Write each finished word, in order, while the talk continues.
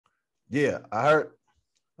Yeah, I heard.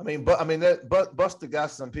 But Busta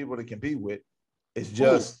got some people to compete with. It's Who?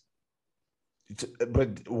 just,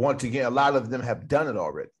 but once again, a lot of them have done it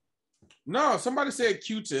already. No, somebody said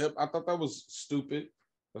Q-Tip. I thought that was stupid.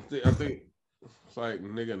 I think it's like,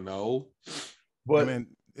 nigga, no. But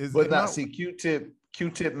see,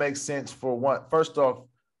 Q-Tip makes sense for one. First off,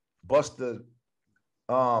 Busta,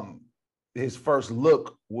 his first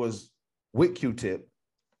look was with Q-Tip,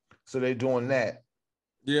 so they're doing that.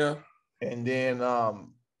 Yeah. And then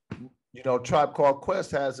Tribe Called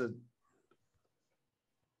Quest has an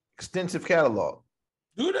extensive catalog.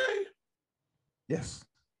 Do they? Yes.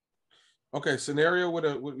 Okay, scenario with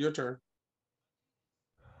your turn.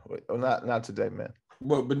 Wait, not today, man.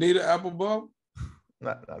 What, Bonita Applebum?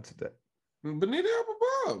 Not today. Bonita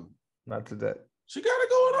Applebum. Not today. She got it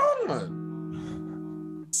going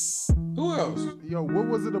on. Who else? Yo, what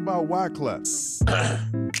was it about Wyclef?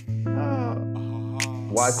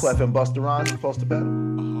 Wyclef and Busta Rhymes supposed to battle.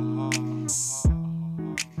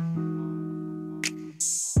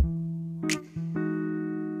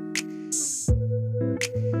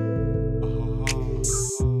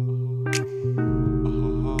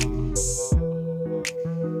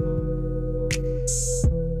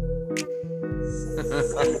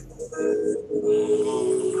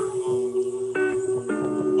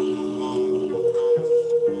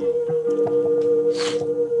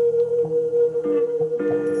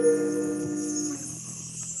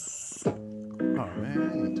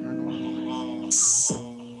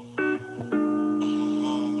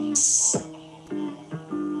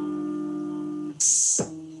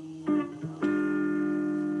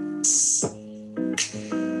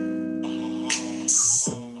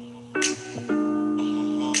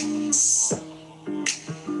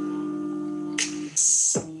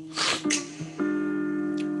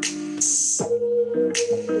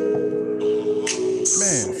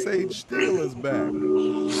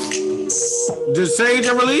 Did Sage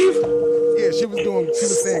ever leave? Yeah, she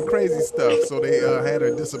was saying crazy stuff, so they had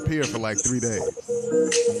her disappear for like 3 days.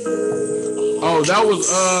 Oh, that was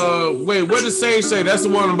wait, what did Sage say? That's the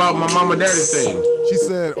one about my mama daddy thing. She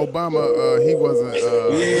said Obama he wasn't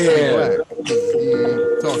black because he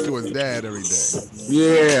talked to his dad every day.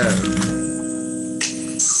 Yeah.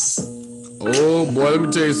 Oh boy, let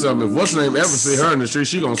me tell you something. If what's her name ever see her in the street,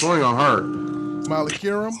 she gonna swing on her. Molly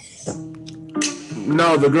Kiram?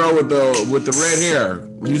 No, the girl with the red hair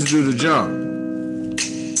used to do the jump.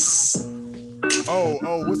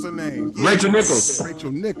 Oh, what's her name? Yeah. Rachel Nichols.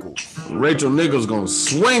 Rachel Nichols gonna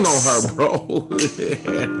swing on her, bro.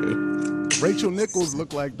 Rachel Nichols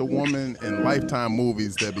looked like the woman in Lifetime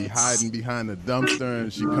movies that be hiding behind the dumpster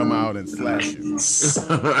and she come out and slash you.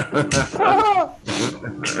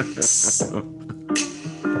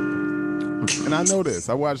 And I know this.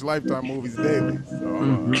 I watch Lifetime movies daily.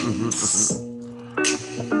 So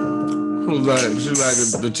She's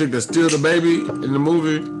like the chick that steal the baby in the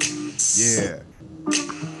movie. Yeah.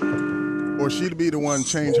 Or she'd be the one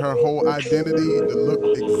change her whole identity to look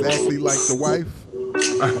exactly like the wife.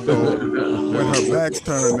 So when her back's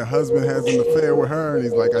turned, the husband has an affair with her, and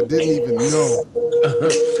he's like, I didn't even know.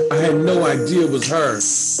 I had no idea it was her.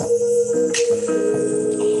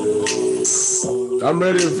 I'm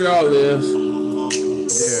ready if y'all is.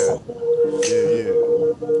 Yeah.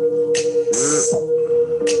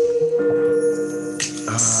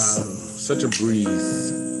 Such a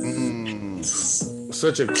breeze.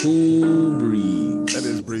 Such a cool breeze. That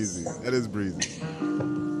is breezy.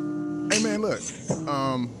 Hey man, look.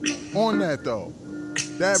 On that though,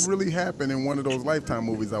 that really happened in one of those Lifetime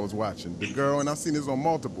movies I was watching. The girl, and I've seen this on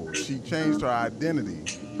multiple, she changed her identity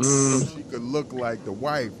so she could look like the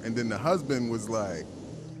wife, and then the husband was like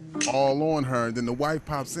all on her, and then the wife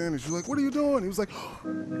pops in and she's like, what are you doing? He was like,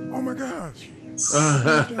 oh my gosh.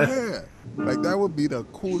 Like that would be the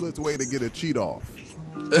coolest way to get a cheat off.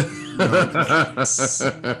 You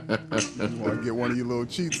want to get one of your little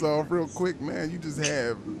cheats off real quick, man? You just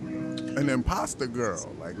have an imposter girl.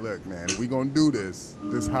 Like, look, man, if we gonna do this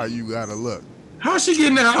is how you gotta look. How's she get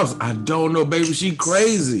in the house? I don't know, baby. She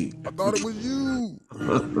crazy. I thought it was you.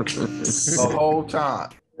 The whole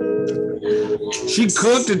time. She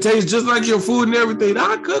cooked. It tastes just like your food and everything.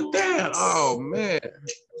 I cooked that. Oh man.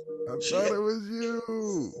 I thought it was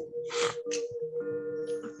you.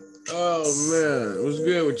 Oh man, what's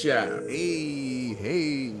good with y'all?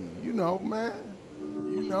 Hey, you know, man.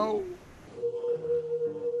 You know.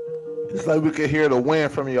 It's like we could hear the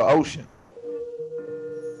wind from your ocean.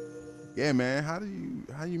 Yeah, man. How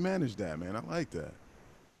you manage that, man? I like that.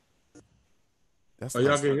 That's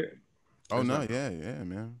y'all can hear? Oh no, yeah,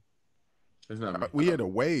 man. That's not me. We hear the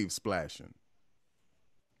waves splashing.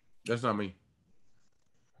 That's not me.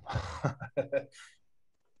 You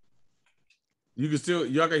can still,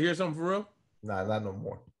 y'all can hear something for real? Nah, not no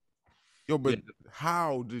more. Yo, but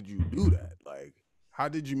how did you do that? Like, how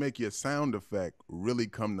did you make your sound effect really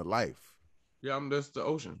come to life? Yeah, that's the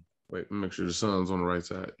ocean. Wait, make sure the sun's on the right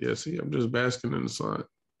side. Yeah, see, I'm just basking in the sun.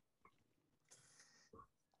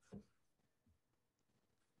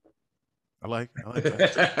 I like that.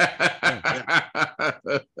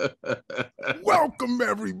 Welcome,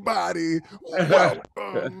 everybody.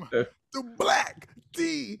 Welcome to Black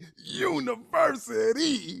D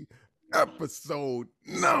University, episode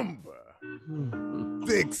number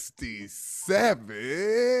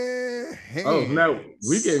 67. Oh, no,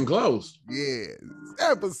 we getting close. Yeah,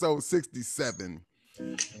 episode 67.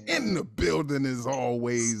 In the building as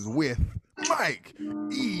always with Mike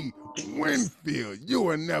E. Winfield. You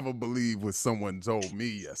will never believe what someone told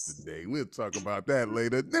me yesterday. We'll talk about that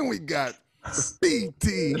later. Then we got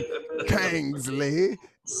BT Kingsley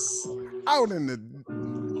out in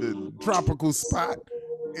the tropical spot,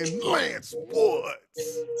 and Lance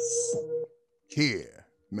Woods here,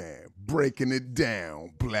 man, breaking it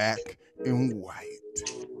down black and white.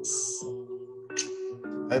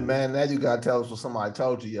 Hey man, now you gotta tell us what somebody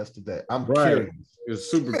told you yesterday. I'm right. curious. It's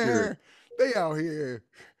super curious. They out here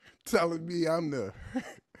telling me I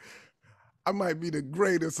might be the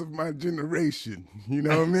greatest of my generation. You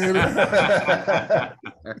know what I mean?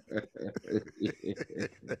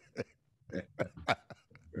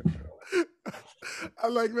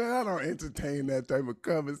 I'm like, man, I don't entertain that type of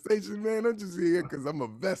conversation, man. I'm just here because I'm a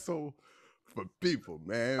vessel for people,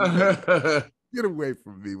 man. Get away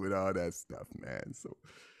from me with all that stuff, man. So,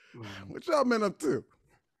 what y'all been up to?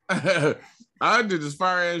 I did this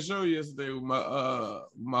fire ass show yesterday with my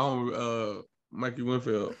homie Mikey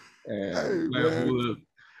Winfield. And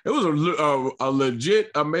it was a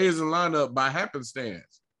legit amazing lineup by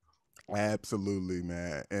happenstance. Absolutely,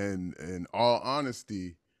 man. And in all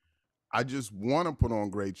honesty, I just want to put on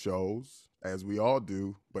great shows, as we all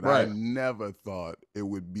do, but right. I never thought it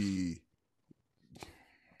would be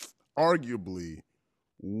arguably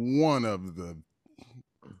one of the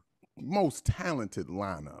most talented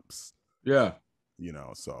lineups. Yeah. You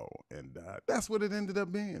know, so, and that's what it ended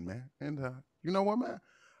up being, man. And you know what, man?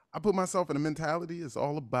 I put myself in a mentality, it's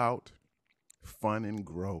all about fun and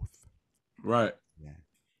growth. Right. Yeah.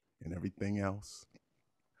 And everything else.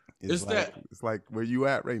 It's like where you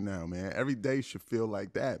at right now, man. Every day should feel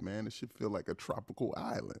like that, man. It should feel like a tropical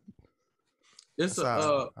island. That's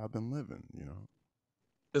how I've been living, you know.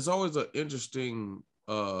 It's always an interesting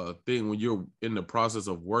thing when you're in the process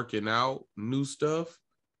of working out new stuff.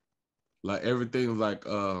 Like everything's like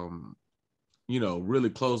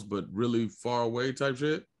really close but really far away type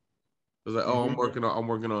shit. It's like, I'm working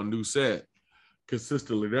on a new set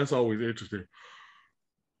consistently. That's always interesting.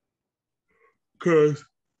 Cause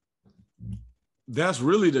that's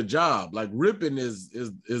really the job. Like ripping is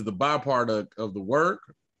the byproduct of the work.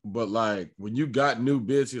 But like when you got new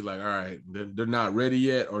bits, you're like, all right, they're not ready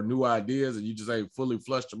yet, or new ideas, and you just ain't fully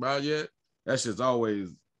flushed them out yet. That shit's always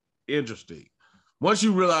interesting. Once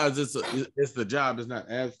you realize it's the job, it's not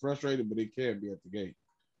as frustrating, but it can be at the gate.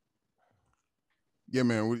 Yeah,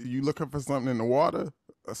 man. You looking for something in the water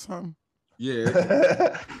or something?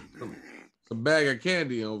 Yeah. Some bag of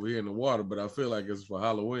candy over here in the water, but I feel like it's for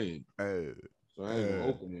Halloween. So I ain't gonna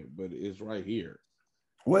open it, but it's right here.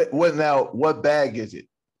 What bag is it?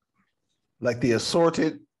 Like the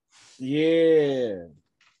assorted? Yeah.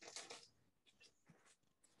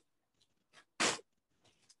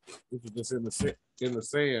 This is just in the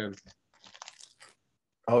sand.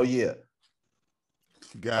 Oh yeah.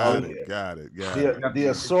 Got it.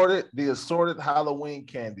 The assorted Halloween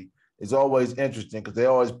candy is always interesting because they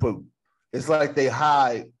always put, it's like they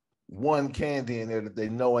hide one candy in there that they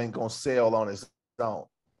know ain't gonna sell on its own.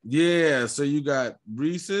 Yeah, so you got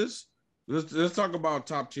Reese's. Let's talk about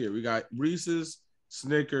top tier. We got Reese's,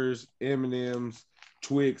 Snickers, M&M's,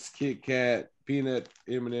 Twix, Kit Kat, peanut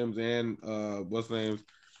M&M's, and what's names.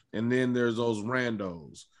 And then there's those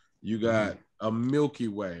randos. You got a Milky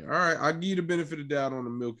Way. All right, I give you the benefit of the doubt on the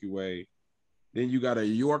Milky Way. Then you got a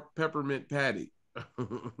York peppermint patty.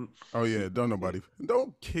 Oh yeah, don't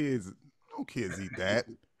kids eat that.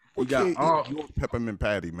 You got York peppermint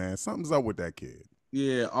patty, man. Something's up with that kid.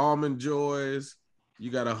 Yeah, Almond Joys. You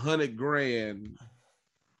got $100 grand.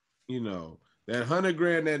 You know, that $100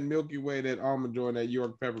 grand, that Milky Way, that Almond Joy, and that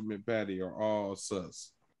York peppermint patty are all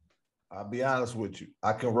sus. I'll be honest with you.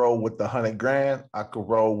 I can roll with the $100 grand. I could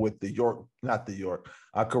roll with the York, not the York.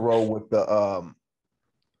 I could roll with the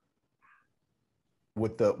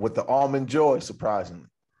Almond Joy. Surprisingly,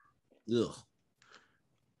 ugh.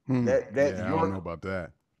 That York, I don't know about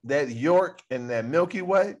that. That York and that Milky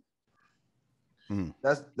Way,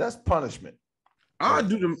 That's punishment. I'll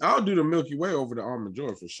do the Milky Way over the Almond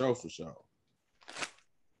Joy for sure.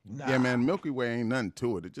 Nah. Yeah, man, Milky Way ain't nothing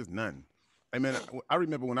to it. It's just nothing. I mean, I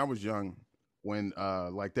remember when I was young, when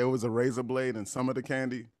like there was a razor blade in some of the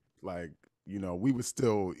candy, like, you know, we would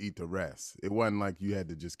still eat the rest. It wasn't like you had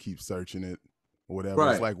to just keep searching it or whatever.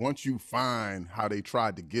 Right. It's like once you find how they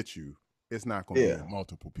tried to get you, it's not going to be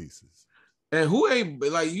multiple pieces. And who ain't,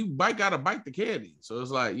 like, you gotta bite the candy. So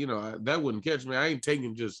it's like, you know, that wouldn't catch me. I ain't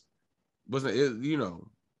taking you know,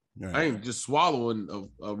 right. I ain't just swallowing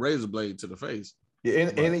a razor blade to the face.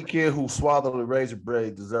 Yeah, any kid who swallowed a razor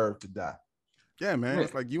blade deserved to die. Yeah, man.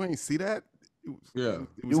 It's like you ain't see that. You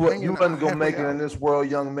wasn't gonna make it in this world,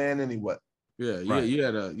 young man. Anyway. Yeah, right. You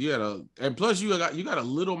had a, and plus you got a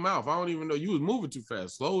little mouth. I don't even know, you was moving too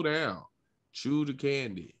fast. Slow down. Chew the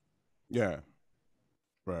candy. Yeah.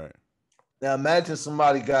 Right. Now imagine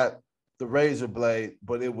somebody got the razor blade,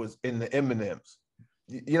 but it was in the M&Ms.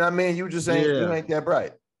 You know what I mean? You just ain't you ain't that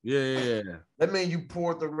bright. Yeah. That means you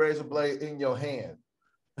poured the razor blade in your hand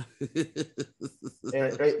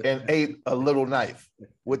and ate a little knife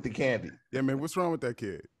with the candy. Yeah, man, what's wrong with that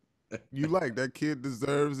kid? You like that kid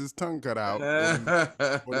deserves his tongue cut out or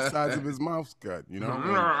the size of his mouth cut, you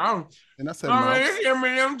know? And I said, this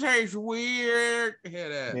M&M tastes weird.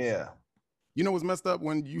 Yeah. You know what's messed up?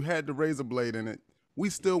 When you had the razor blade in it, we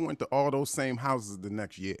still went to all those same houses the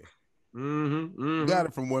next year. Mm-hmm. Got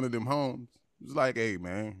it from one of them homes. It was like, hey,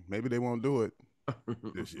 man, maybe they won't do it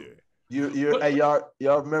this year.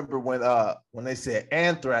 Y'all remember when they said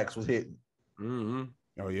anthrax was hitting? Mm-hmm.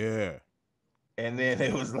 Oh yeah. And then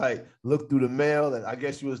it was like, look through the mail, and I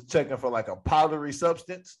guess you was checking for like a powdery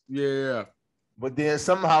substance. Yeah. But then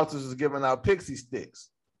some houses was giving out pixie sticks.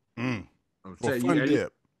 For fun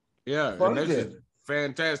dip. Yeah, and that's just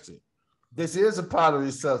fantastic. This is a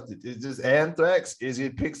powdery substance. Is this anthrax? Is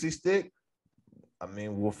it pixie stick? I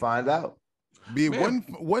mean, we'll find out.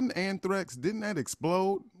 Wasn't anthrax, didn't that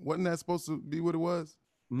explode? Wasn't that supposed to be what it was?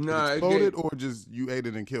 No, it exploded, or just you ate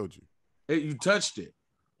it and killed you? You touched it.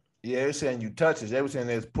 Yeah, they're saying you touched it. They were saying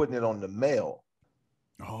they was putting it on the mail.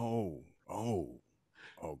 Oh,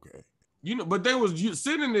 okay. You know, but they was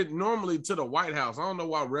sending it normally to the White House. I don't know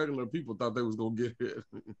why regular people thought they was gonna get it.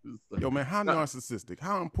 Yo, man, how narcissistic?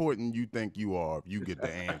 How important you think you are if you get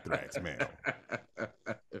the anthrax mail?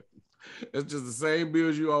 It's just the same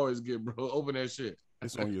bills you always get, bro. Open that shit.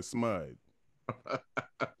 It's on your smud.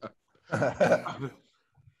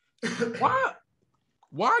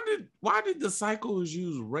 Why did the Psychos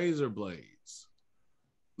use razor blades?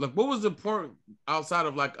 Like, what was the point outside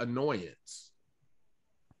of like annoyance?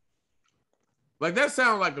 Like, that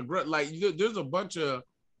sounds like there's a bunch of,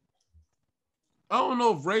 I don't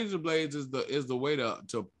know if razor blades is the way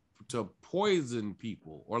to poison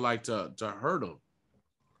people or like to hurt them.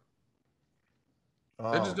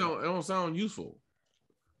 It don't sound useful.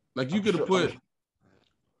 Like, you could have put.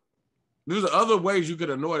 There's other ways you could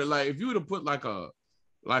annoy it. Like, if you would have put like a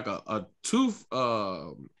tooth,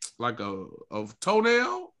 like a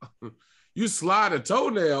toenail, you slide a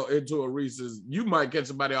toenail into a Reese's, you might catch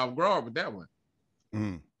somebody off guard with that one.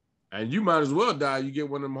 And you might as well die. You get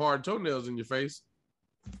one of them hard toenails in your face.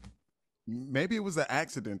 Maybe it was an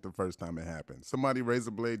accident the first time it happened. Somebody razor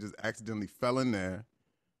blade just accidentally fell in there.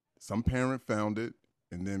 Some parent found it,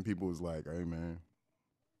 and then people was like, hey, man,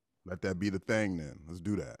 let that be the thing then. Let's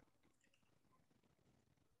do that.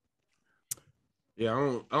 Yeah,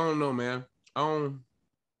 I don't know, man.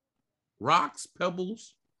 Rocks,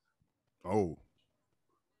 pebbles. Oh.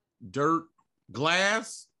 Dirt,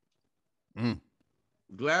 glass.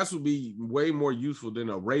 Glass would be way more useful than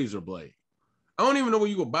a razor blade. I don't even know where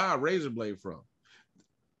you would buy a razor blade from.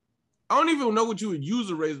 I don't even know what you would use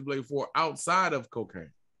a razor blade for outside of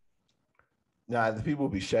cocaine. Nah, the people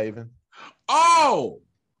be shaving. Oh!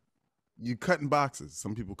 You cutting boxes.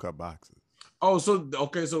 Some people cut boxes. Oh, so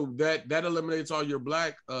that eliminates all your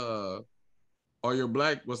black what's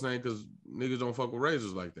name, because niggas don't fuck with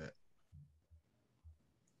razors like that.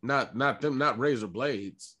 Not razor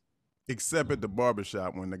blades. Except at the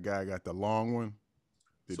barbershop when the guy got the long one.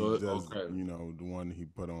 He does, you know, the one he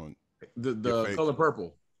put on. The color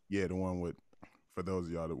purple. Yeah, the one for those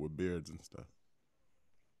of y'all that with beards and stuff.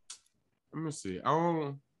 Let me see. I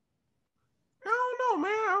don't know,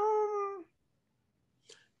 man.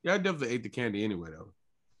 Yeah, I definitely ate the candy anyway, though.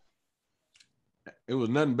 It was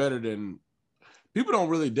nothing better than, people don't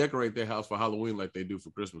really decorate their house for Halloween like they do for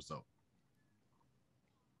Christmas, though.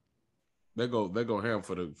 They go ham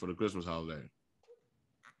for the Christmas holiday.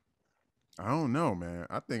 I don't know, man.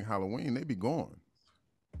 I think Halloween they be going.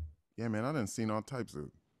 Yeah, man. I done seen all types of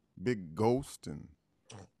big ghosts and.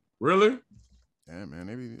 Really? Yeah, man.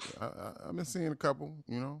 Maybe I've been seeing a couple.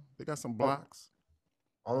 You know, they got some blocks.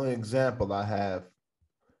 Only example I have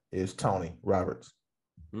is Tony Roberts.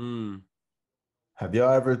 Mm, Have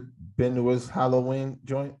y'all ever been to his Halloween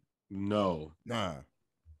joint? no. Nah.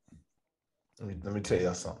 Let me tell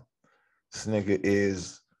y'all something. This nigga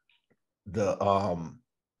is the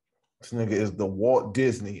Walt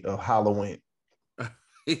Disney of Halloween.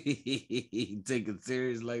 Take it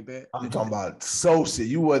serious like that? I'm talking about so shit.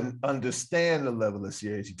 You wouldn't understand the level of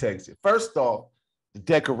serious he takes it. First off, the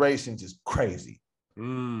decorations is crazy.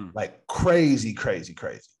 Like crazy.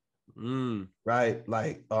 Right?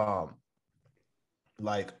 Like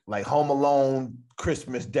Home Alone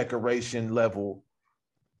Christmas decoration level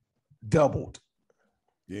doubled.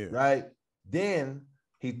 Yeah. Right? Then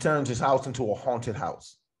he turns his house into a haunted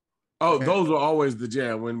house. Oh, those were always the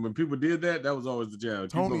jam. When people did that, that was always the jam.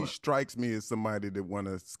 Tony strikes me as somebody that want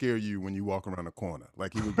to scare you when you walk around the corner.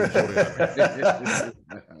 Like he would be sure.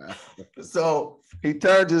 So he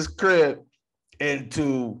turned his crib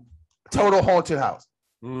into total haunted house.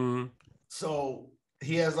 So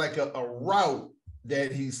he has like a route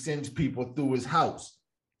that he sends people through his house.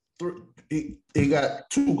 He got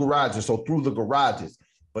 2 garages, so through the garages.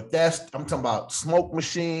 But I'm talking about smoke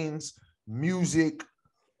machines, music.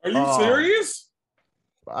 Are you serious?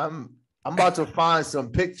 I'm about to find some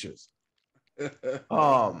pictures.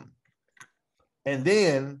 And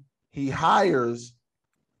then he hires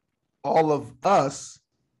all of us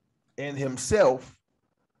and himself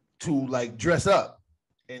to like dress up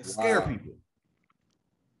and scare people.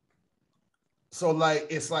 So like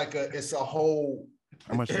it's like it's a whole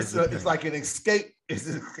it's like an escape, it's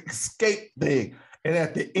an escape thing. And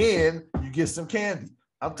at the end, you get some candy.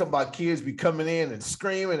 I'm talking about kids be coming in and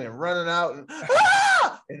screaming and running out and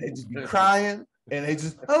they just be crying and they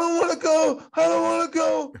just, I don't want to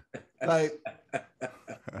go. Like,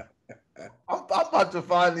 I'm about to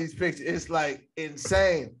find these pictures. It's like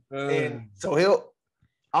insane. And so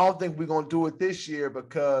I don't think we're gonna do it this year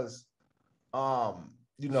because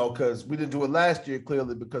because we didn't do it last year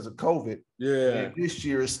clearly because of COVID. Yeah. And this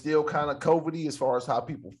year is still kind of COVID-y as far as how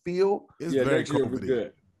people feel. It's very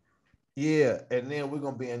COVID-y. Yeah, and then we're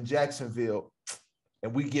gonna be in Jacksonville,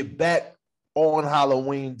 and we get back on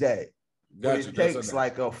Halloween Day. Gotcha, it takes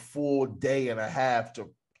like a full day and a half to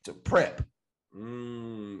prep.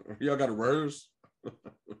 Y'all got a rehearse?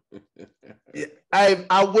 Yeah,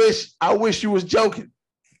 I wish you was joking,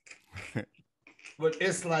 but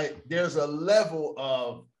it's like there's a level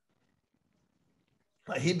of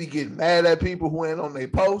like he be getting mad at people who ain't on their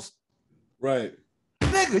post. Right.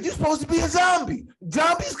 Nigga, you supposed to be a zombie.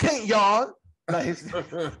 Zombies can't yawn. Like,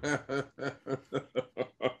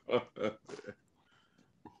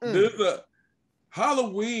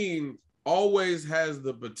 Halloween always has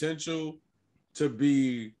the potential to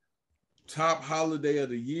be top holiday of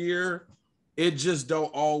the year. It just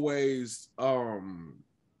don't always it'll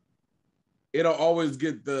always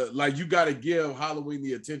get you got to give Halloween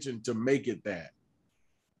the attention to make it that.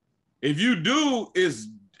 If you do,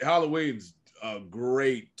 Halloween's a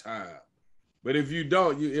great time, but if you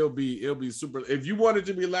don't, it'll be super. If you want it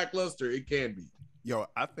to be lackluster, it can be. Yo,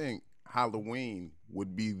 I think Halloween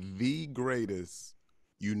would be the greatest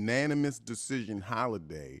unanimous decision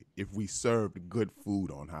holiday if we served good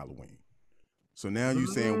food on Halloween. So now you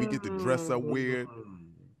saying we get to dress up weird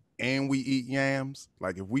and we eat yams?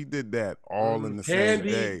 Like if we did that all in the same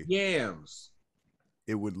day, yams,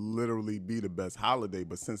 it would literally be the best holiday.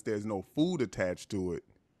 But since there's no food attached to it,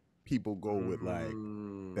 people go with like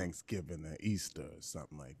Thanksgiving or Easter or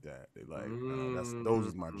something like that. They're like, no,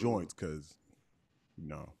 those are my joints because,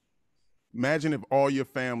 imagine if all your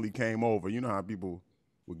family came over. You know how people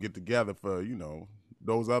would get together for,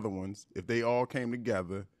 those other ones. If they all came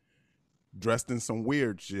together, dressed in some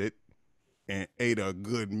weird shit, and ate a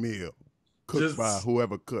good meal. Cooked by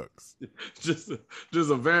whoever cooks. Just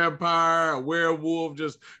a vampire, a werewolf,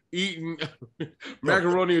 just eating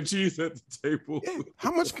macaroni and cheese at the table. Yeah,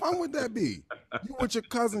 how much fun would that be? You with your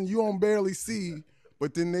cousin you don't barely see,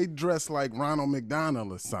 but then they dress like Ronald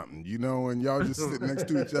McDonald or something, and y'all just sitting next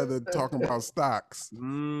to each other talking about stocks,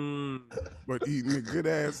 but eating a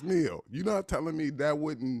good-ass meal. You're not telling me that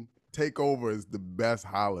wouldn't take over as the best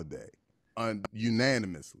holiday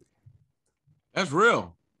unanimously? That's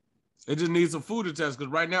real. It just needs some food to test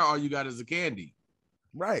because right now all you got is the candy.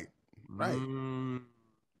 Right. And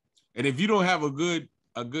if you don't have a good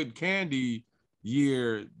candy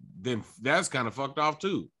year, then that's kind of fucked off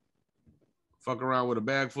too. Fuck around with a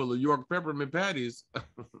bag full of York peppermint patties,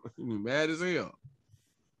 you mad as hell.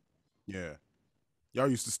 Yeah. Y'all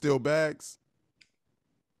used to steal bags?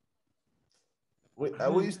 We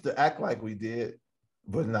used to act like we did,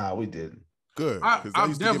 but nah, we didn't. Good, because I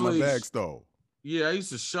used to get my bag stole. Yeah, I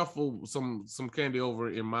used to shuffle some candy over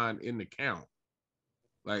in mine in the count.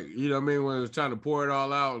 Like, you know what I mean? When I was trying to pour it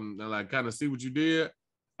all out and like kind of see what you did,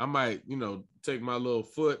 I might, take my little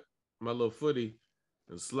footy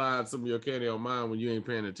and slide some of your candy on mine when you ain't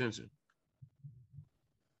paying attention.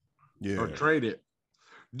 Yeah. Or trade it.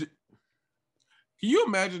 Can you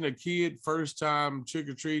imagine a kid first time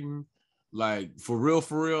trick-or-treating? Like, for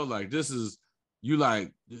real? Like, this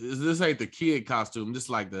ain't the kid costume. This is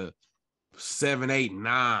like the 7, 8,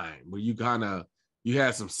 9, where you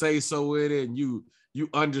had some say-so with it, and you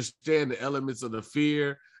understand the elements of the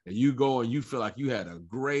fear, and you go and you feel like you had a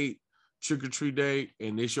great trick-or-treat date,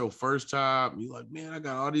 and it's your first time. You're like, man, I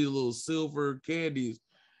got all these little silver candies,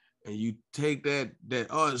 and you take that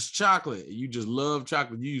it's chocolate, and you just love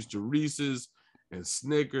chocolate. You used to Reese's and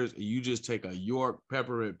Snickers, and you just take a York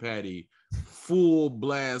peppermint patty full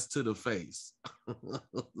blast to the face. That's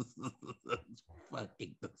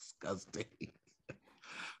fucking disgusting.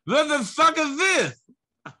 What the fuck is this?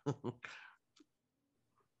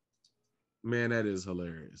 Man, that is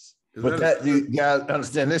hilarious. You gotta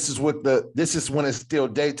understand, this is when it's still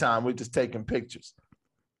daytime. We're just taking pictures.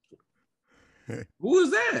 Who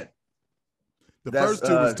is that? That's first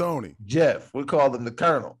two was Tony. Jeff. We call him the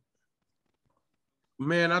Colonel.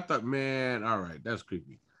 Man, all right, that's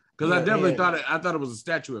creepy. Because I definitely thought it was a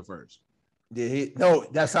statue at first. Yeah,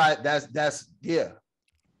 that's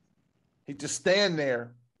He just stand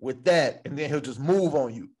there with that, and then he'll just move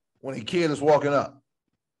on you when a kid is walking up.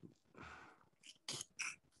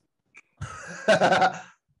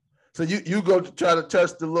 So you go to try to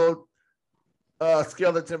touch the little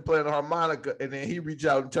skeleton playing the harmonica, and then he reach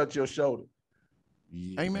out and touch your shoulder.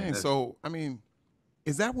 Hey man, so I mean,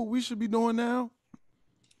 is that what we should be doing now?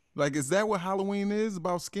 Like, is that what Halloween is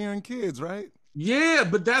about, scaring kids, right? Yeah,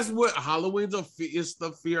 but that's what Halloween's it's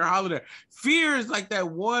the fear holiday. Fear is like that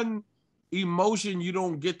one emotion you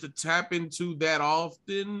don't get to tap into that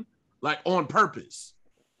often, like on purpose.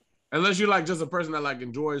 Unless you're like just a person that like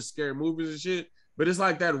enjoys scary movies and shit, but it's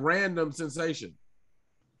like that random sensation.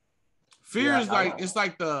 Fear is like it's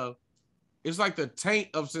like the taint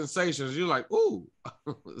of sensations. You're like, ooh.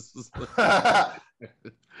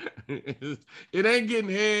 It ain't getting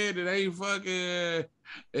head, it ain't fucking,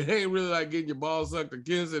 it ain't really like getting your balls sucked or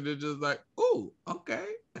kissing. It's just like, ooh, okay.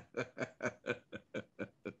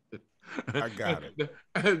 I got it.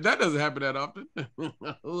 That doesn't happen that often.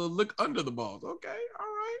 Look under the balls. Okay, all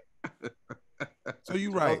right. So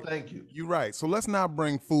you're right. Oh, thank you. You're right. So let's not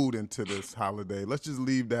bring food into this holiday. Let's just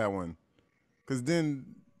leave that one. Because then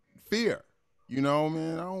fear, man,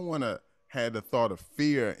 I don't want to have the thought of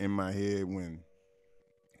fear in my head when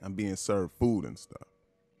I'm being served food and stuff.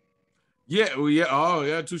 Yeah, well, yeah. Oh,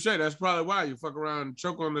 yeah, touche. That's probably why you fuck around and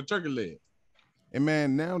choke on the turkey leg. And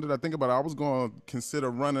man, now that I think about it, I was going to consider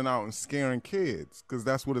running out and scaring kids because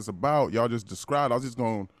that's what it's about. Y'all just described. I was just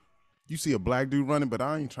going, you see a black dude running, but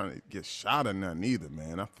I ain't trying to get shot or nothing either,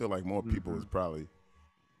 man. I feel like more people is probably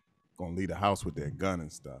going to leave the house with their gun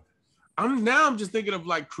and stuff. I'm just thinking of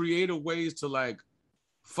like creative ways to like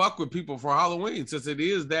fuck with people for Halloween since it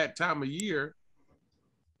is that time of year.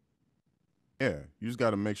 Yeah, you just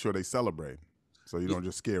got to make sure they celebrate so you don't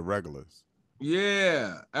just scare regulars.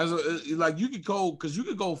 Yeah, like you could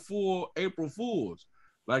go full April Fools.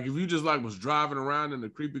 Like if you just like was driving around in a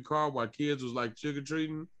creepy car while kids was like trick or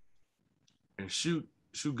treating and shoot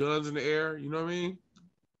guns in the air. You know what I mean?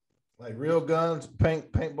 Like real guns,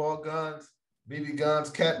 paintball guns, BB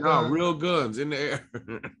guns, cat guns. No, real guns in the air.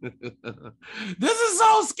 This is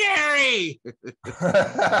so scary.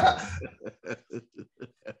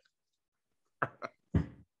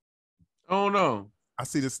 Oh no. I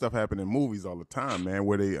see this stuff happen in movies all the time, man,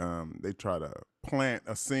 where they try to plant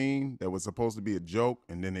a scene that was supposed to be a joke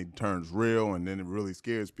and then it turns real and then it really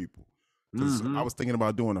scares people. Because I was thinking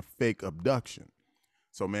about doing a fake abduction.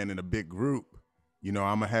 So, man, in a big group, I'm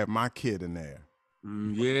going to have my kid in there.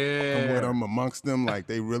 Yeah. I'm with them amongst them like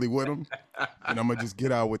they really with them. And I'm going to just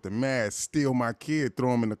get out with the mask, steal my kid,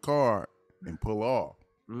 throw him in the car, and pull off.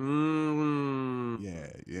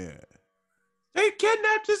 Yeah. They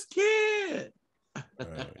kidnapped this kid.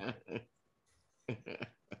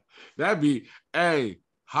 Right.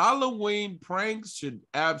 Halloween pranks should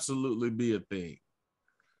absolutely be a thing.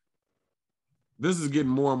 This is getting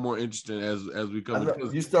more and more interesting as we come.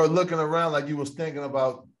 You start looking around like you was thinking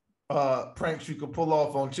about pranks you could pull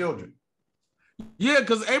off on children. Yeah,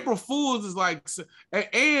 because April Fools is like,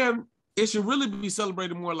 and it should really be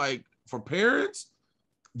celebrated more like for parents.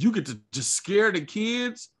 You get to just scare the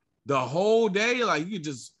kids the whole day. Like you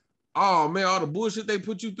just, oh man, all the bullshit they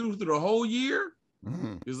put you through the whole year.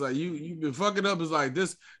 Mm-hmm. It's like you've been fucking up. It's like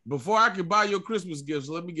this before I can buy your Christmas gifts.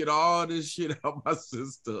 Let me get all this shit out my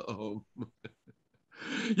system.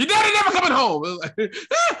 Your daddy never coming home.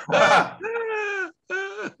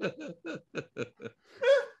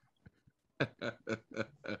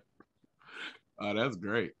 Oh, that's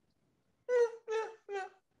great.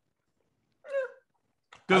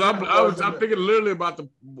 Because I'm thinking literally about the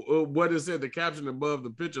what it said. The caption above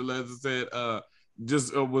the picture, as it said,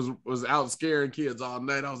 was out scaring kids all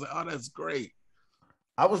night. I was like, oh, that's great.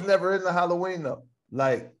 I was never into Halloween though.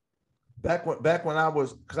 Like back when I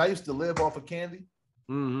was, because I used to live off of candy.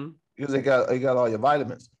 Mm-hmm. Because they got all your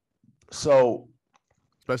vitamins. So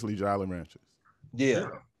especially Jolly Ranchers. Yeah.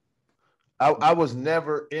 I was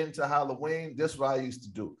never into Halloween. This is what I used to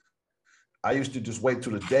do. I used to just wait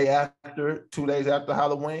till the day after, 2 days after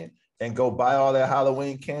Halloween, and go buy all that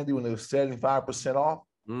Halloween candy when it was 75% off.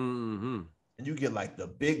 Mm-hmm. And you get like the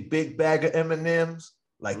big bag of M&Ms,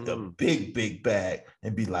 like the big bag,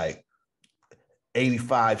 and be like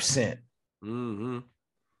 85 cents. Mm-hmm.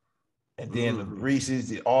 And then the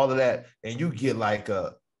Reese's, all of that, and you get like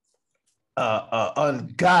a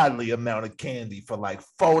ungodly amount of candy for like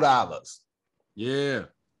 $4. Yeah.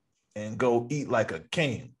 And go eat like a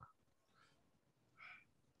king.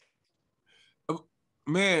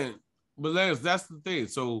 Man, but Lance, that's the thing.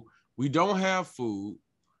 So we don't have food.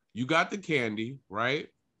 You got the candy, right?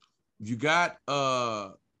 You got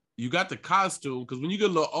the costume, because when you get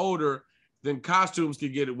a little older, then costumes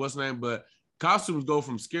can get it. What's the name? But costumes go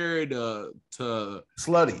from scary to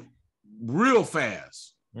slutty real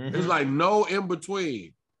fast. Mm-hmm. There's like no in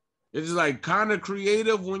between. It's just like kind of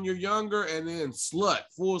creative when you're younger, and then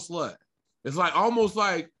full slut. It's like almost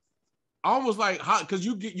like hot, because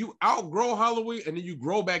you outgrow Halloween and then you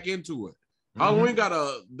grow back into it. Mm-hmm. Halloween got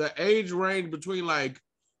the age range between like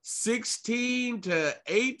 16 to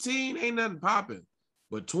 18, ain't nothing popping.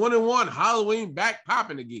 But 21, Halloween back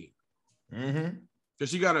popping again. Mm-hmm. Because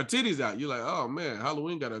she got her titties out. You're like, oh man,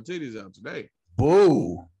 Halloween got her titties out today.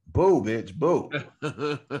 Boo, bitch, boo.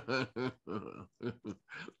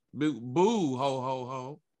 Boo,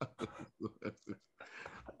 ho,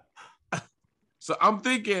 ho. So I'm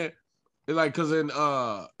thinking, like, because in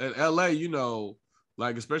LA, you know,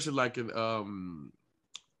 like especially like in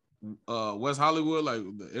West Hollywood, like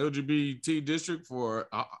the LGBT district for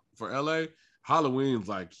LA, Halloween's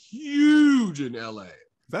like huge in LA.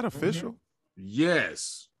 Is that official?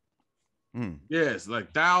 Yes. Yes,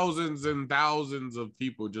 like thousands and thousands of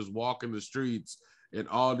people just walking the streets in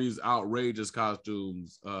all these outrageous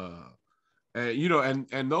costumes. And you know,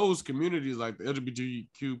 and those communities, like the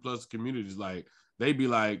LGBTQ plus communities, like they be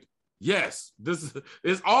like, yes, this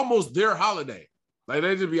is almost their holiday. Like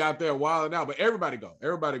they just be out there wilding out, but everybody go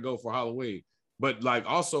for Halloween. But like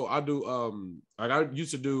also I do like I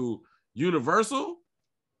used to do Universal's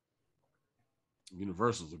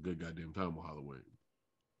a good goddamn time on Halloween.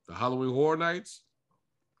 The Halloween Horror Nights.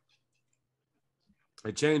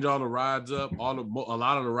 They change all the rides up. A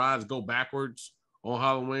lot of the rides go backwards on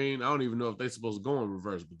Halloween. I don't even know if they're supposed to go in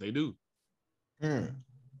reverse, but they do. I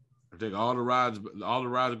think all the rides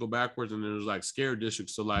go backwards, and there's like scare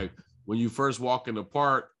districts. So like when you first walk in the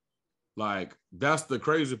park, like that's the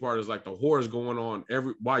crazy part, is like the horror is going on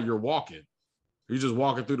while you're walking. You're just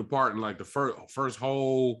walking through the park, and like the first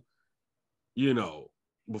whole, you know,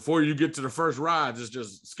 before you get to the first rides, it's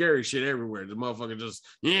just scary shit everywhere. The motherfucker just,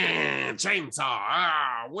 chainsaw,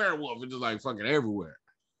 werewolf. It's just like fucking everywhere.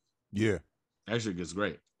 Yeah. That shit gets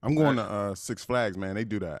great. I'm going to Six Flags, man. They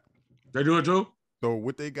do that. They do it too? So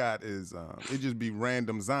what they got is, it just be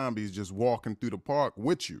random zombies just walking through the park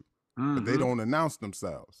with you. But they don't announce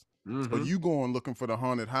themselves. So you going looking for the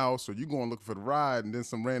haunted house, or you going looking for the ride, and then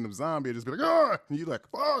some random zombie just be like, oh, and you like,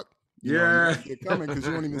 fuck. You know, they're coming because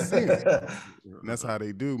you don't even see it. And that's how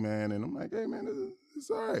they do, man. And I'm like, hey, man, it's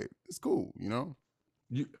all right. It's cool, you know.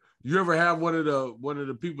 You ever have one of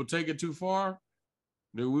the people take it too far?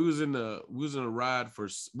 We was in a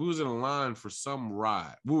line for some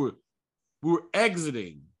ride. We were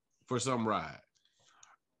exiting for some ride,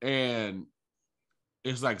 and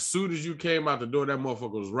it's like soon as you came out the door, that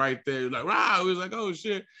motherfucker was right there. Like, wow, we was like, oh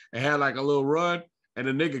shit, and had like a little run, and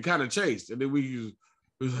the nigga kind of chased, and then we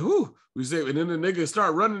was like, whoo, we said, and then the nigga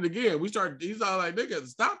start running again. He's all like, nigga,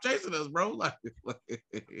 stop chasing us, bro. Like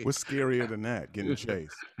what's scarier than that? Getting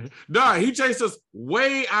chased? Nah, he chased us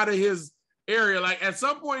way out of his area. Like at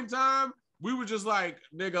some point in time, we were just like,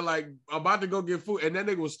 nigga, like about to go get food, and that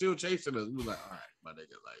nigga was still chasing us. We was like, all right, my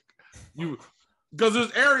nigga, like you, because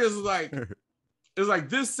there's areas like it's like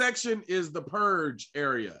this section is the purge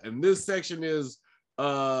area, and this section is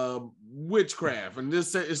witchcraft, and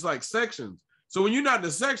this it's like sections. So when you're not in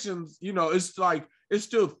the sections, you know, it's like it's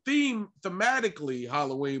still thematically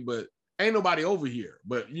Halloween, but ain't nobody over here.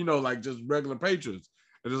 But you know, like just regular patrons.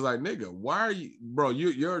 And it's like, nigga, why are you, bro?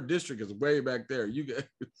 Your district is way back there. You guys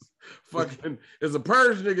fucking it's a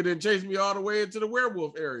purge nigga didn't chase me all the way into the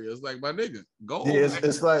werewolf area. It's like, my nigga, go. Yeah,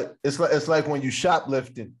 it's like when you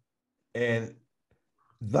shoplifting and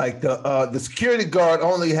like the security guard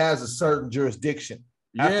only has a certain jurisdiction.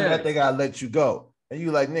 After that, they gotta let you go. And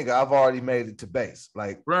you like, nigga, I've already made it to base.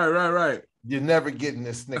 Like, right. You're never getting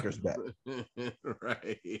this Snickers back.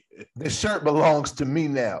 Right. This shirt belongs to me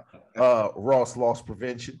now. Ross loss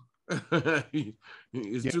prevention.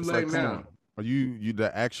 It's too late now. Are you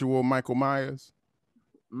the actual Michael Myers?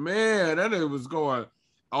 Man, that nigga was going,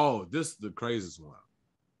 oh, this is the craziest one.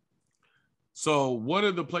 So one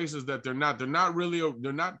of the places that they're not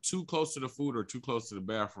too close to the food or too close to the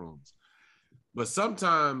bathrooms. But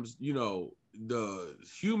sometimes, you know, the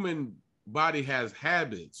human body has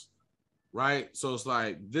habits, right? So it's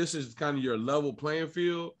like, this is kind of your level playing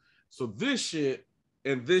field. So this shit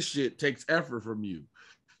takes effort from you.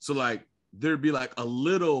 So like, there'd be like a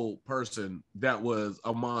little person that was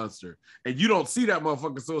a monster and you don't see that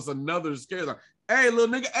motherfucker. So it's another scare. Like, hey, little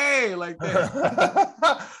nigga, hey, like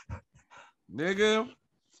that. Nigga,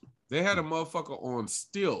 they had a motherfucker on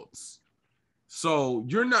stilts. So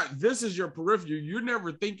this is your periphery. You're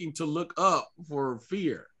never thinking to look up for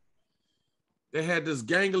fear. They had this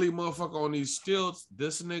gangly motherfucker on these stilts.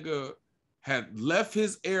 This nigga had left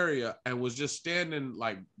his area and was just standing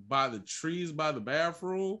like by the trees by the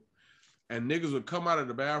bathroom. And niggas would come out of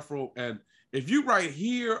the bathroom. And if you right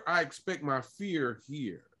here, I expect my fear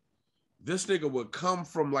here. This nigga would come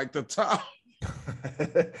from like the top.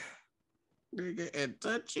 Nigga, and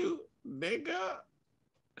touch you, nigga.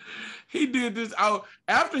 He did this out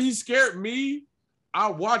after he scared me. I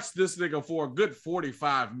watched this nigga for a good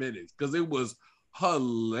 45 minutes because it was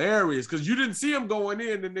hilarious. Because you didn't see him going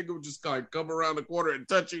in, the nigga would just like come around the corner and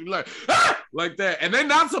touch you like, ah! Like that. And they're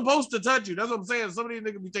not supposed to touch you. That's what I'm saying. Some of these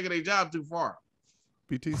niggas be taking their job too far.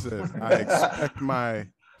 BT says, I expect my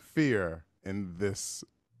fear in this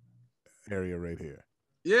area right here.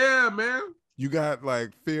 Yeah, man. You got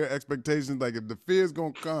like fear expectations. Like if the fear is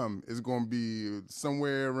gonna come, it's gonna be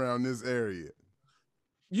somewhere around this area.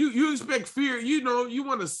 You expect fear. You know, you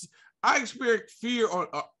want to. I expect fear on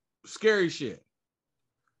scary shit.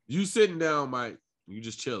 You sitting down, Mike. You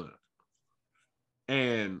just chilling,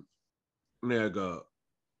 and nigga,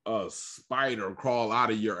 a spider crawl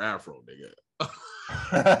out of your afro, nigga.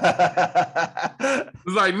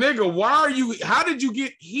 It's like, nigga, why are you? How did you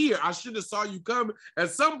get here? I should have saw you coming.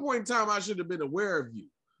 At some point in time, I should have been aware of you.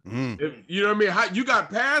 If, you know what I mean? How, you got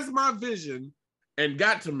past my vision and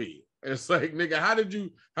got to me. It's like, nigga, how did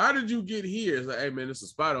you get here? It's like, hey man, there's a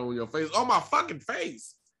spider on your face. On my fucking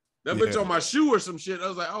face. That bitch on my shoe or some shit. I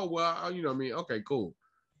was like, oh well, you know what I mean? Okay, cool.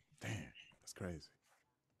 Damn, that's crazy.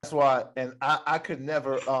 That's why, and I could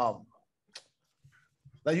never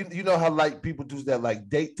like you know how like people do that like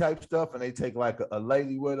date type stuff and they take like a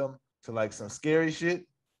lady with them to like some scary shit.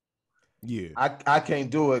 Yeah, I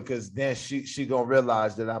can't do it because then she gonna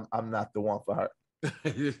realize that I'm not the one for her.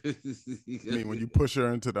 I mean, when you push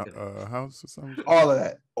her into the house or something? All of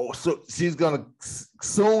that. Oh, so she's going to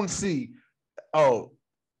soon see, oh,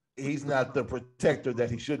 he's not the protector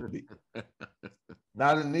that he should be.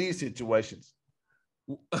 Not in these situations.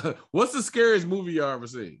 What's the scariest movie you ever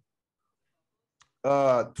seen?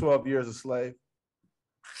 12 Years a Slave.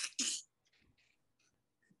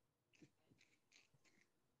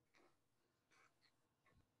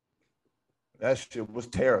 That shit was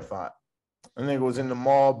terrifying. And nigga was in the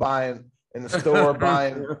mall in the store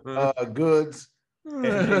buying goods, and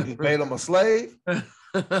niggas made him a slave.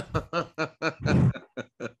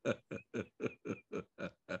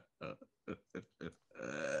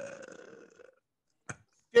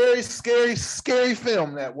 Scary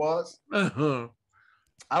film that was. I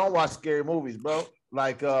don't watch scary movies, bro.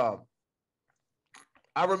 Like I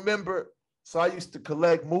remember, so I used to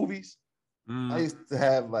collect movies. I used to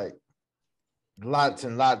have like lots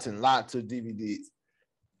and lots and lots of DVDs.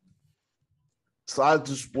 So I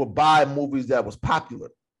just would buy movies that was popular.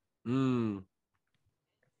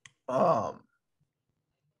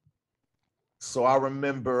 So I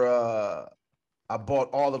remember I bought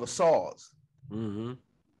all of the Saws.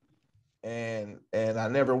 And I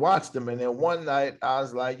never watched them. And then one night I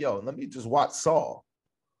was like, yo, let me just watch Saw.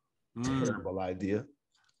 Terrible idea.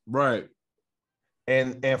 Right.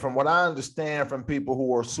 And from what I understand from people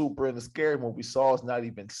who are super into scary movies, Saw is not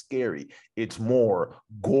even scary. It's more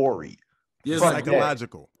gory. Yeah,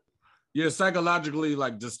 psychological. Yeah, psychologically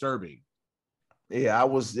like disturbing. Yeah,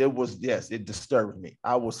 it disturbed me.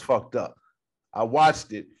 I was fucked up. I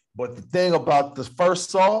watched it. But the thing about the first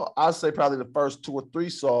Saw, I'd say probably the first 2 or 3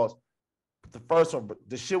 Saws, but the first one, but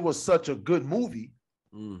the shit was such a good movie.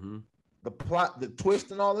 Mm-hmm. The plot, the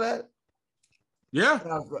twist, and all that. Yeah.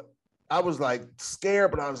 I was like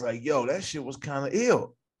scared, but I was like, yo, that shit was kind of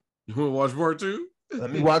ill. You want to watch part 2?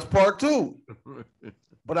 Let me watch part 2.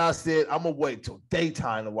 But I said, I'm gonna wait till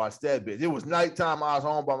daytime to watch that bitch. It was nighttime. I was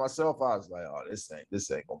home by myself. I was like, oh, this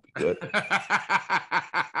ain't gonna be good.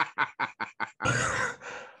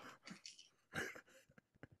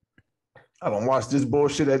 I don't watch this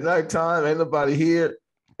bullshit at nighttime. Ain't nobody here.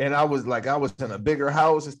 And I was in a bigger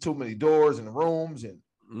house. There's too many doors and rooms and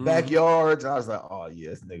backyards. And I was like, oh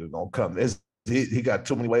yeah, this nigga gonna come. He got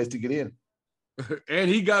too many ways to get in. And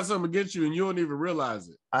he got something against you and you don't even realize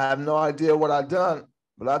it. I have no idea what I've done,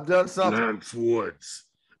 but I've done something. Lance Woods.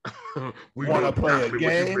 We want to play a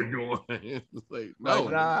game. Like, no,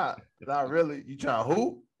 like, not really. You trying to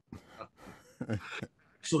hoop?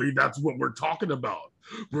 So that's what we're talking about.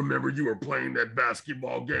 Remember, you were playing that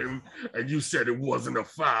basketball game and you said it wasn't a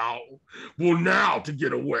foul. Well, now to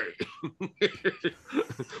get away,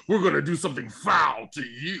 we're going to do something foul to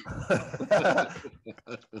you.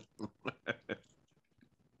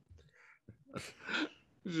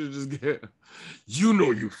 You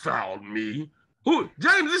know you fouled me. Who?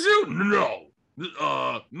 James, is you? No.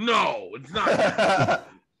 No, it's not.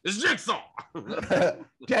 It's Jigsaw.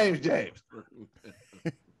 James.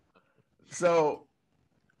 So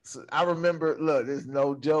I remember, look, there's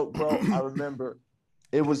no joke, bro. I remember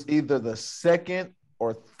it was either the second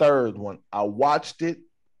or third one. I watched it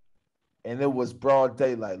and it was broad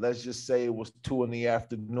daylight. Let's just say it was 2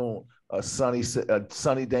 p.m, a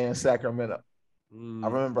sunny day in Sacramento. I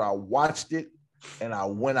remember I watched it and I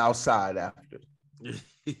went outside after.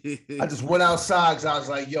 I just went outside because I was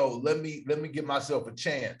like, yo, let me give myself a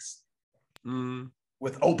chance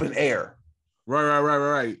with open air.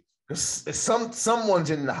 Right. Someone's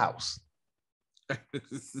in the house.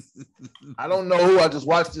 I don't know who. I just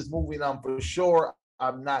watched this movie and I'm for sure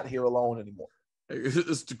I'm not here alone anymore.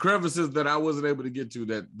 It's the crevices that I wasn't able to get to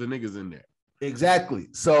that the niggas in there. Exactly.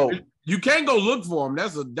 So you can't go look for him.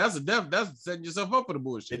 That's setting yourself up for the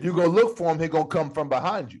bullshit. If you go look for him, he's gonna come from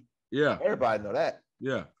behind you. Yeah. Everybody know that.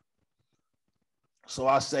 Yeah. So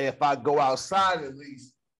I say if I go outside, at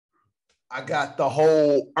least I got the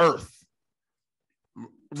whole earth.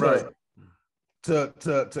 Right.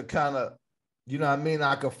 To kind of, you know what I mean?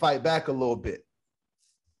 I can fight back a little bit.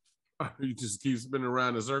 You just keep spinning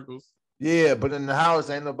around in circles. Yeah, but in the house,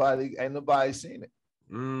 ain't nobody seen it.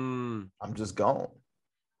 I'm just gone.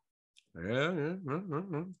 Yeah.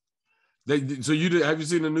 So have you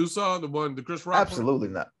seen the new Saw, the Chris Rock? Absolutely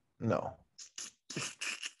not. No.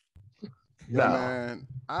 Yeah, man,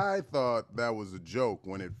 I thought that was a joke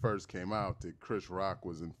when it first came out that Chris Rock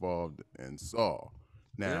was involved in Saw.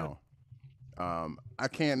 Now, I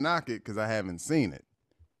can't knock it because I haven't seen it,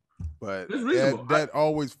 but that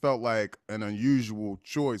always felt like an unusual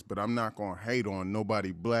choice. But I'm not gonna hate on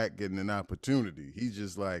nobody black getting an opportunity. He's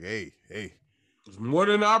just like, hey. It's more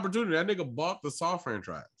than an opportunity. That nigga bought the Saw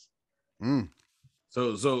franchise.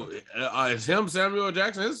 So it's him, Samuel L.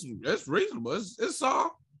 Jackson. It's reasonable. It's Saw.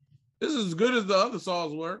 This is as good as the other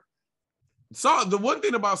Saws were. Saw, the one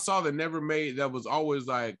thing about Saw that never made, that was always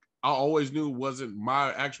like, I always knew wasn't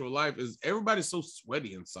my actual life, is everybody's so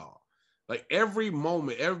sweaty in Saw. Like every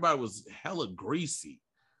moment, everybody was hella greasy.